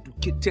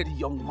well-educated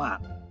young man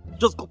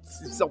just got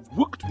himself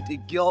hooked with a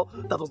girl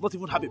that does not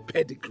even have a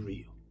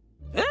pedigree.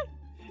 Eh?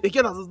 A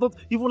girl that does not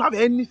even have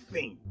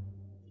anything.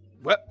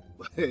 Well,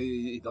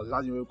 it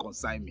doesn't even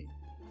concern me.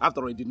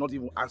 After all, he did not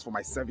even ask for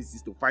my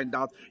services to find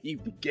out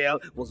if the girl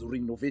was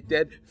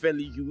renovated,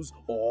 fairly used,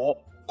 or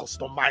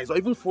customized, or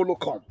even follow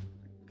come.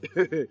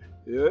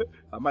 Yeah?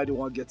 Am I the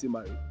one getting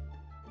married?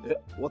 Yeah?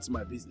 What's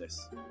my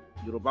business?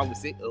 Yoruba will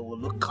say, oh,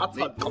 look at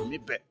me, come me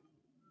back.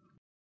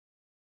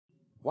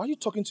 Why are you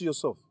talking to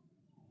yourself?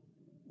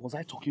 Was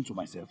I talking to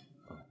myself?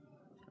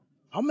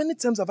 How many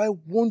times have I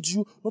warned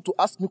you not to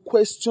ask me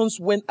questions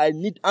when I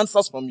need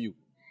answers from you?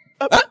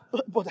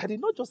 But I did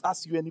not just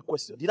ask you any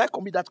question. Did I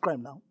commit that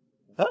crime now?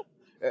 Huh?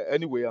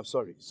 Anyway, I'm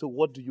sorry. So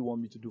what do you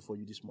want me to do for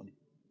you this morning?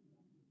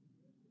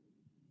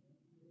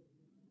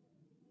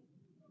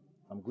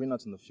 I'm going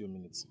out in a few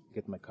minutes.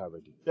 Get my car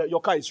ready. Yeah,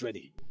 your car is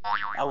ready.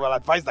 I will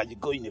advise that you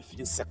go in a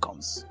few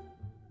seconds.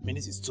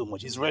 Minutes is too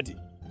much. It's ready.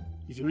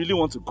 If you really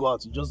want to go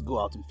out, you just go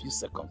out in a few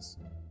seconds.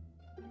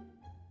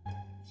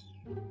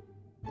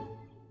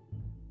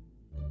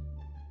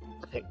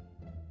 Hey,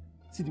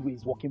 see the way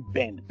he's walking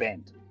bend.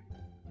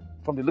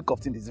 From the look of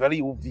things, it's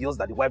very obvious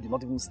that the wife did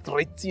not even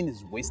straighten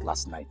his waist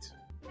last night.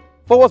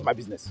 But what's my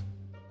business?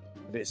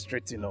 They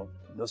straighten up,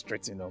 no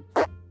straighten up.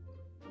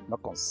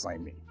 Not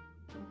concern me.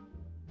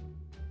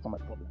 Not my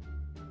problem.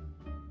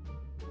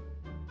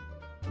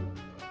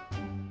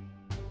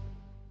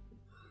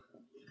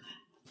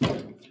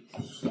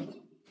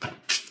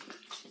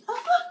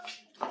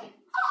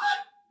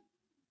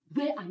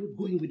 Where are you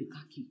going with the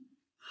car key?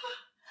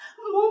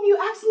 Mom, you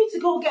asked me to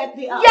go get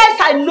the... Yes,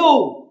 I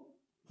know!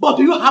 But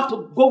do you have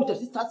to go with your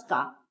sister's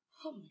car?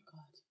 Oh my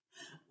God.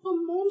 But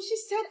Mom, she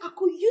said I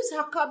could use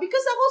her car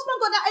because her husband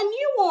got a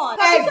new one.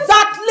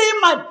 Exactly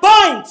my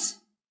point!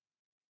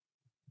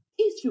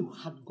 If you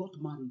had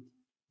got married,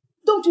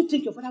 don't you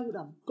think your father would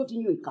have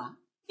gotten you a car?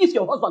 If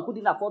your husband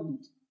couldn't afford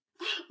it?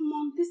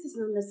 Mom, this is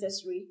not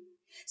necessary.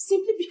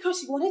 Simply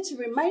because you wanted to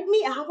remind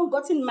me I haven't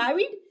gotten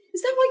married?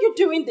 Is that why you're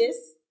doing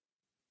this?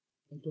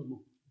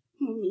 Edomo,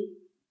 Mommy.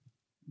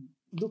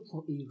 Look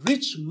for a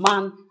rich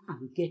man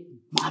and get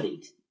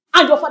married.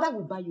 And your father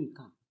will buy you a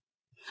car.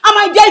 And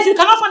my dear, if you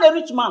cannot find a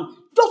rich man,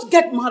 just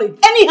get married.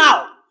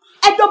 Anyhow.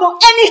 Edomo,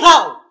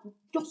 anyhow.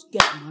 Just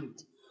get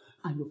married.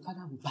 And your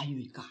father will buy you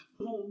a car.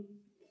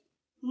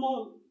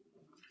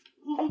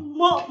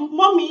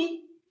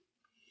 Mommy.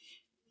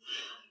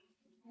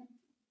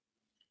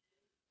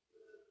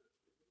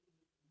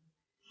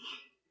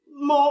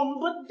 Mom,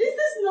 but this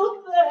is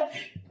not fair.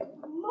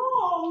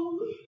 Mom.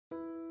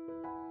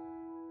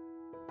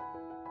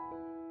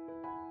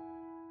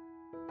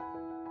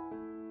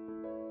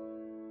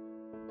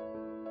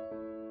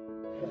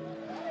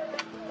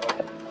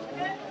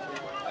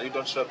 Are you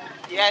done shopping?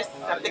 Yes,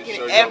 I'm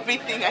taking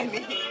everything I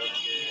need.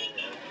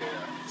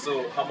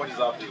 So, how much is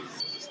our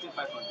fees?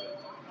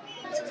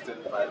 16,500.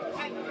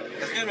 16,500.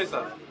 Excuse me,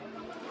 sir.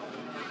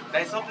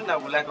 There is something I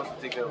would like us to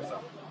take care of, sir.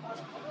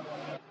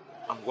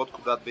 And what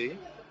could that be?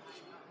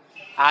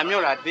 I'm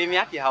your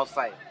Ademiaki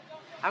outside.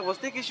 I was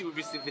thinking she would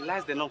be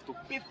civilized enough to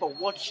pay for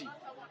what she...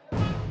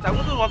 I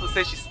wouldn't want to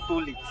say she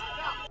stole it.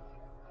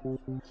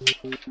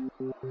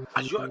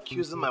 Are you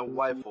accusing my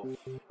wife of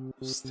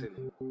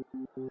stealing? Do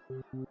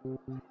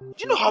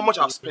you know how much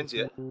I've spent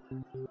here?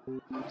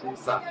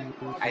 Sir,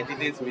 I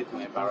didn't meet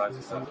my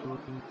embarrassment, sir.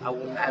 I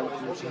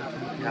was watching her on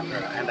the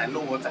camera and I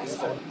know what I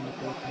saw.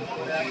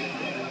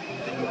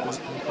 You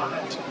must be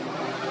mad.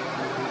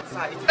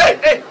 Sir,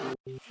 Hey!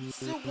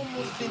 Say one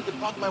more thing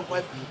about my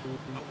wife,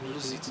 I will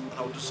lose it and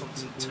I will do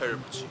something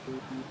terrible to you.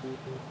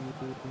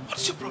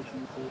 What's your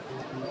problem?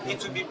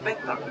 it would be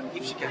better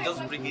if she can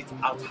just bring it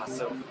out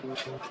herself.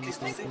 At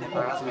least not say the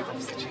embarrassment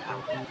of searching her.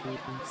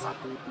 Sir.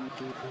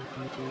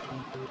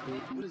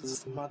 What is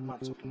this madman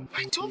talking about?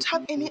 I don't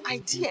have any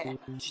idea.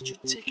 Did you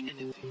take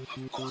anything?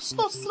 Of course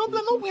not.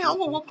 Snobla no way.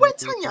 Where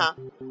Tanya?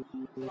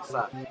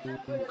 Sir,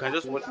 you can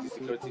just watch the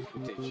security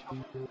footage if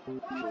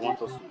you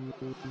want us to.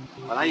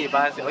 But now you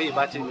batch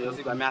me, you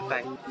see by me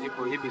time.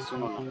 You be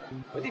soon on.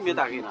 What do you mean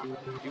again?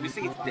 You will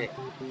see it there.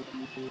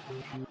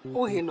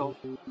 Oh, you know.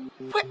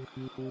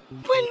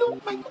 Where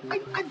look,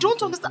 I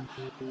don't understand.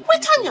 Where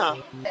Tanya?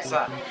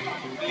 Sir,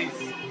 please,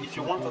 if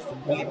you want us to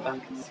play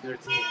back the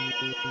security,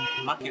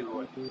 mark it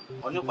roll.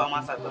 On your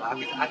palm side,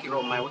 I can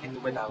roll my way to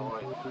better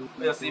roll.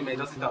 But you see me,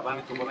 just sit about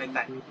me to go my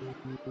time.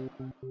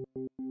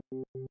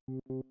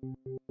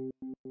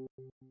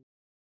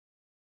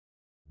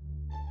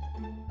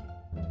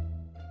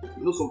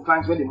 You know,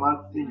 sometimes when a man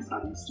thinks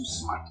that he's too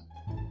smart,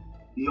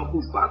 he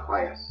often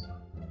backfires.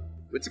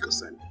 Wait a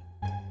second.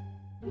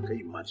 Can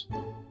you imagine?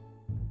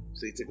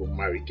 So you take a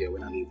marry girl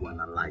when I need to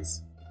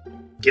analyze.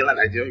 Girl that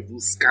I don't even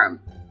scan.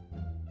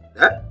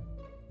 Huh?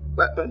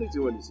 But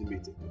anything when you see me,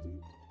 take it to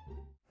you.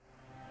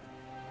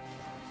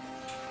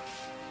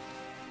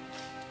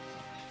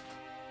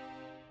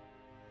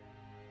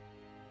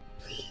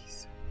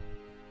 Please.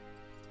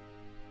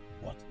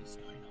 What is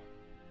going on?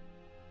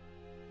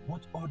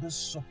 What other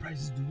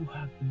surprises do you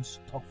have in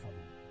stock for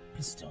me?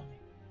 Please tell me.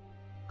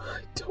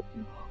 I don't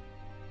know.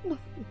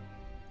 Nothing.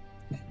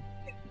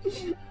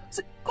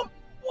 Say, come,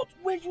 what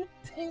were you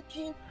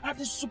thinking at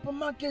the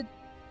supermarket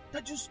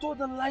that you stole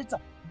the lighter?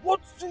 What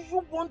do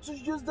you want to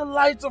use the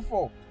lighter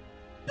for?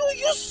 Do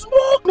you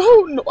smoke?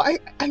 No, I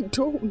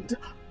don't.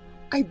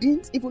 I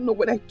didn't even know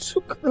when I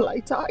took the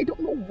lighter. I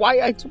don't know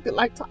why I took the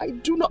lighter. I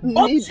do not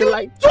need the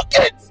lighter. Took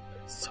it!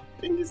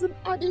 Something isn't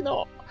adding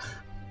up.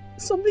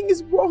 Something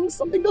is wrong.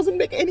 Something doesn't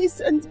make any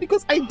sense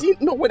because I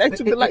didn't know when I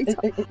took the lighter.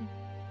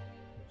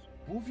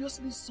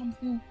 Obviously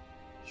something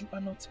you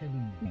are not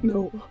telling me.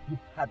 No. You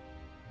had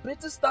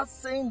better start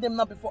saying them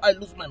now before I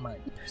lose my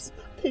mind. There's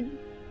nothing.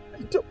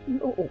 I don't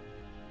know.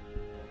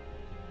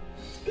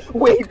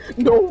 Wait,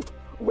 no.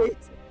 Wait.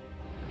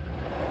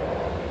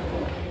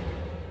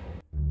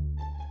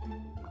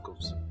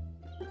 Comes.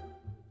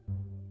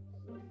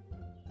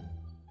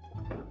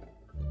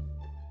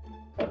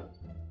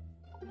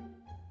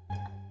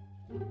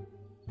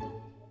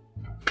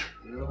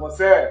 What's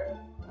there?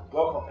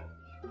 Welcome.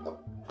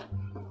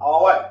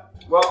 Our wife,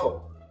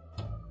 welcome.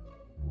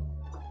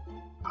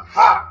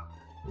 Aha!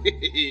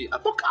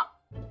 Atoka!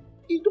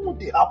 You don't want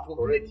to happen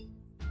already.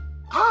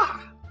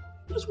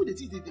 That's what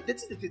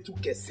they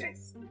took get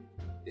sense.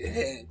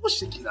 Yeah, what's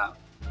shaking now?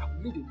 I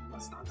made them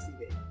understand, see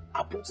there.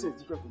 Approach sense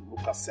different from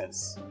local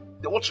sense.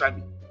 They won't try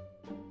me.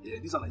 Yeah,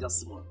 these are just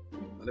small.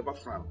 I never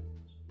frown.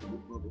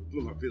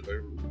 Do my face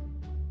very rude.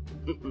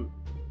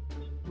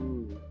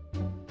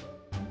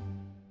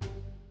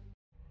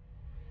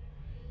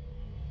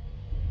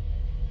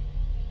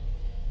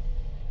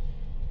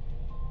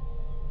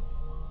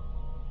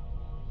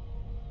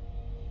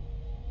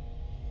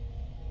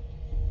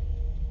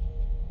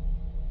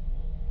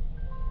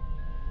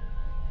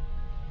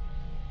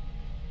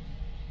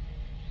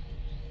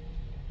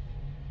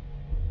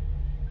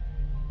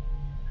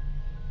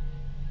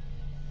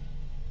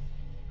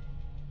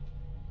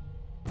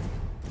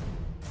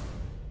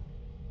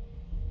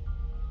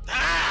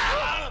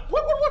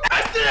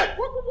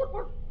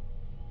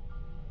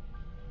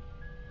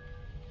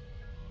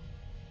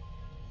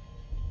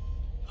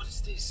 What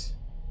is this?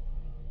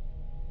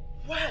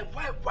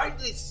 Why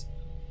this?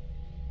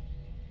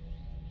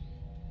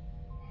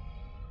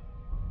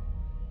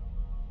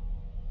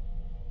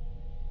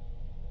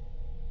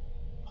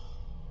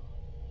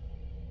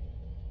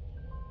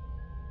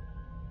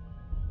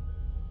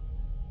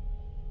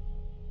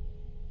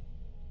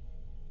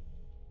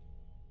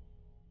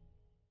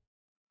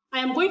 I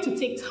am going to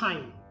take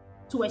time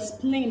to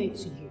explain it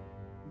to you.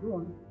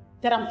 One,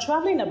 that I'm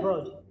traveling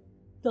abroad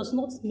does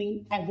not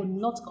mean I will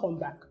not come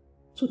back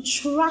to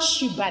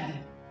trash you badly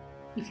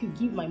if you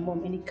give my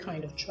mom any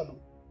kind of trouble.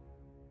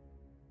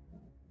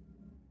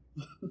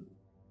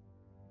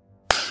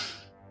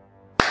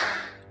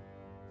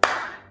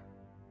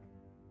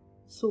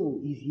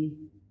 So, Ivy,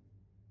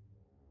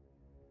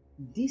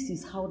 this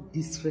is how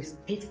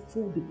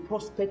disrespectful the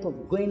prospect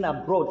of going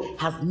abroad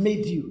has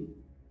made you.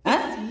 Huh?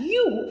 If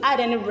you had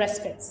any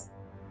respect,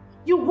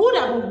 you would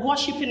have been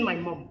worshipping my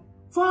mom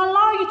for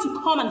allowing you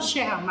to come and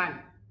share her man.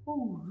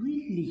 Oh,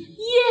 really?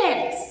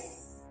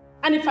 Yes!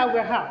 And if I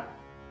were her,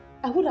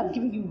 I would have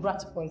given you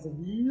rat poison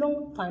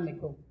long time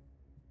ago.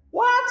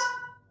 What?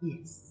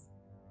 Yes.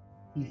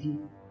 Ivy,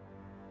 you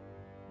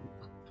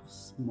are too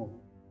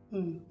small.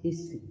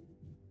 Listen.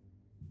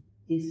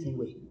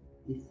 Wait.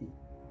 Listen.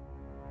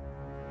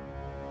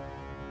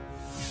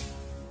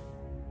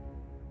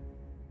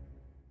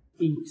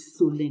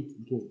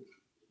 Insolent girl.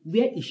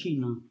 Where is she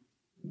now?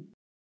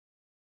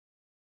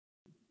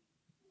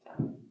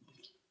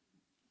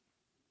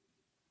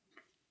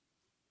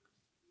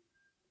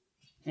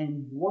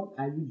 And what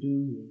are you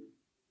doing here?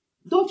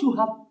 Don't you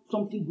have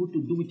something good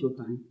to do with your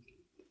time?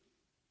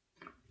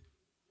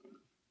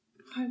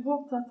 I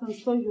walked out and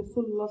saw you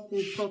so lost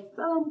in thoughts.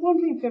 And I'm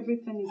wondering if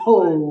everything is fine.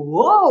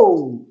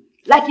 Oh,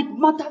 like it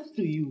matters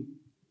to you.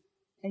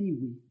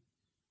 Anyway,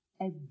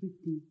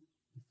 everything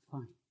is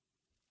fine.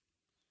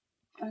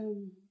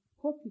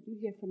 What did you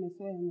hear from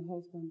Esoya and her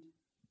husband?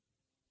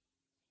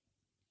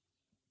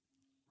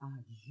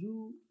 Are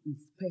you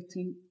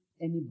expecting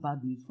any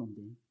bad news from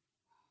them?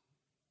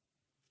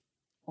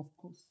 Of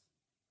course,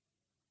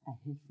 I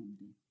heard from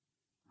them,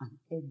 and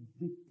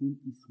everything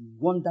is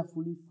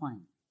wonderfully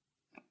fine.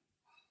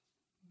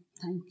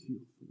 Thank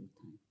you for your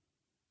time,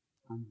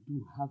 and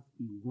do have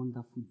a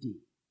wonderful day.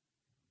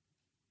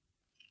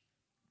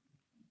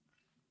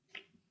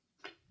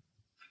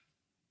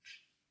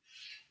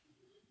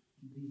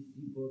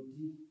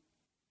 Busybody.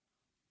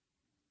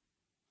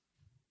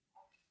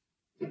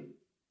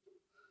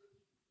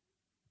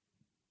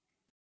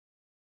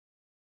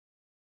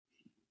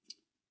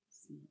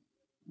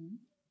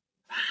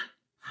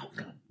 How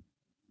come?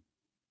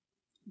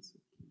 It's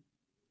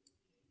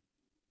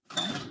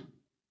okay.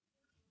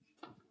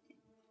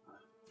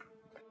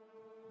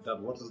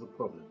 Dad, what is the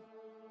problem?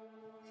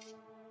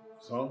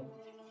 Son,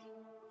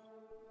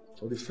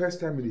 for the first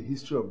time in the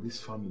history of this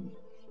family,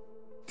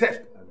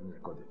 theft has been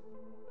recorded.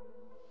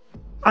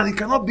 And it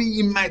cannot be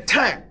in my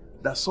time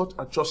that such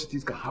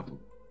atrocities can happen.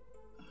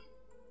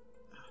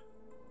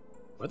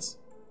 What?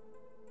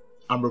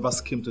 Armed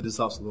robbers came to this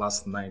house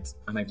last night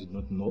and I did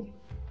not know?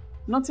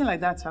 Nothing like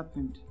that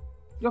happened.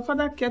 Your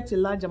father kept a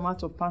large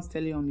amount of pound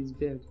sterling on his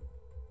bed.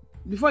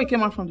 Before he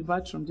came out from the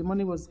bathroom, the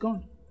money was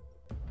gone.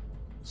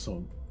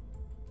 Son,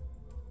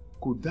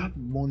 could that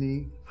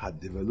money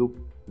have developed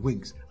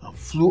wings and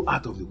flew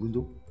out of the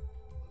window?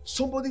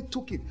 Somebody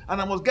took it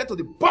and I must get to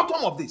the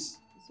bottom of this.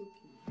 It's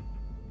okay.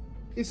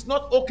 It's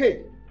not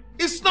okay.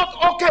 It's not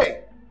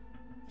okay.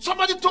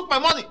 Somebody took my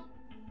money.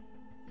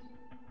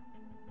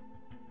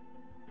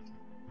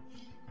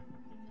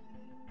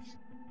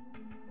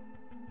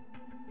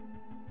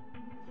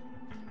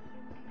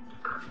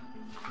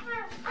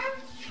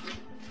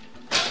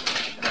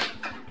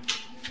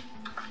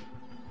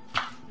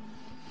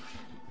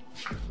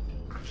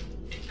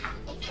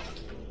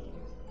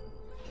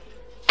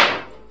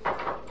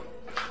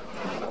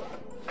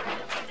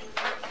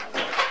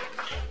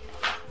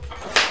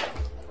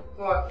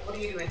 What are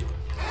you doing?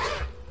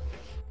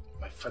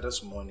 My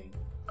father's money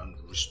and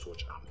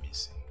wristwatch are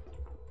missing.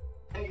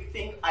 And you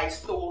think I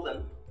stole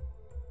them?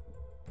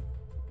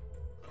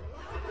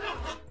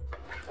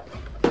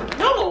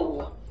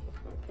 No!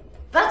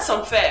 That's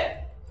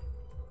unfair.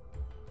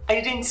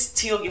 I didn't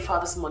steal your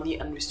father's money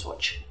and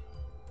wristwatch.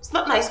 It's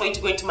not nice for you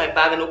to go into my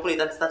bag and open it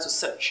and start to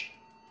search.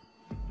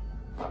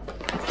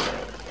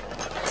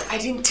 I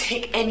didn't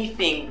take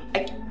anything.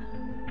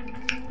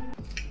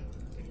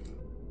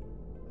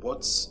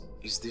 What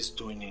is this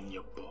doing in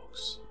your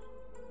box?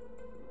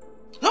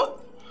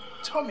 No!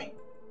 Tell me.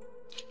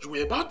 You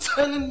were about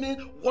telling me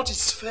what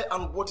is fair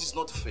and what is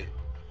not fair.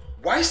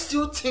 Why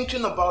still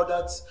thinking about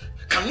that?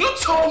 Can you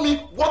tell me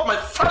what my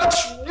father's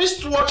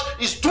wristwatch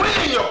is doing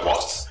in your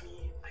box?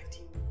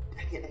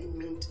 I didn't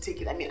mean to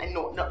take it. I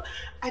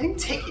didn't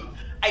take it.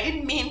 I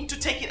didn't mean to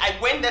take it. I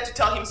went there to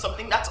tell him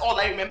something. That's all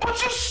I remember.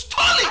 But you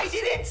stole it! I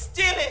didn't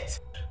steal it.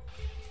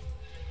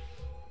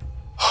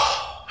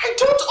 I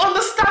don't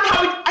understand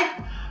how it...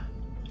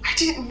 I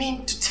didn't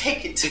mean to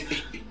take it.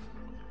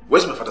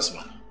 Where's my father's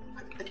money?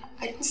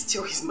 I didn't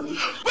steal his money.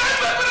 Where's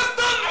my father's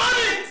money?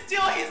 I didn't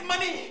steal his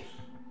money.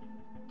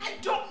 I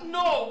don't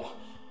know.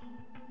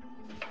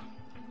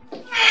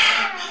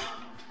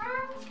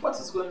 What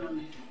is going on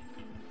here?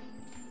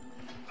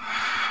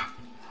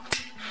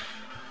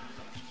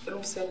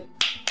 Don't sell it.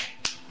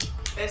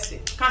 Let's see.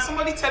 Can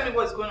somebody tell me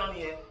what's going on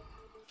here?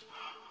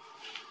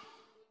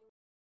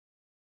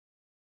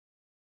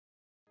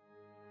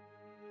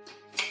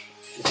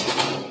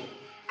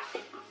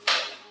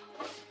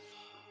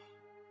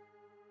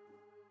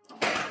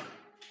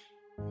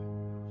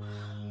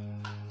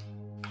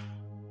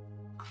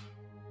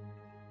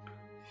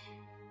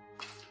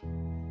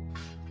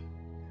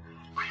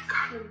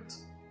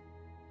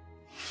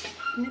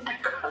 I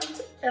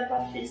can't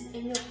ever face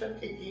any of them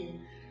again.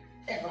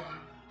 Ever.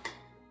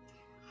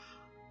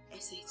 I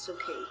say it's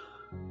okay.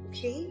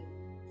 Okay?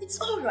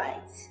 It's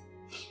alright.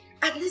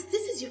 At least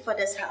this is your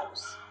father's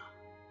house.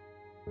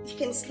 You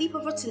can sleep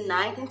over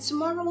tonight and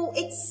tomorrow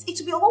it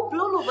will be all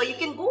blown over. You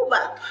can go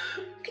back.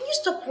 Can you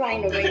stop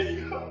crying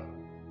already?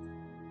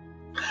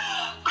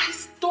 I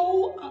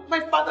stole my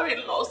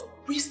father-in-law's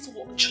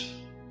wristwatch.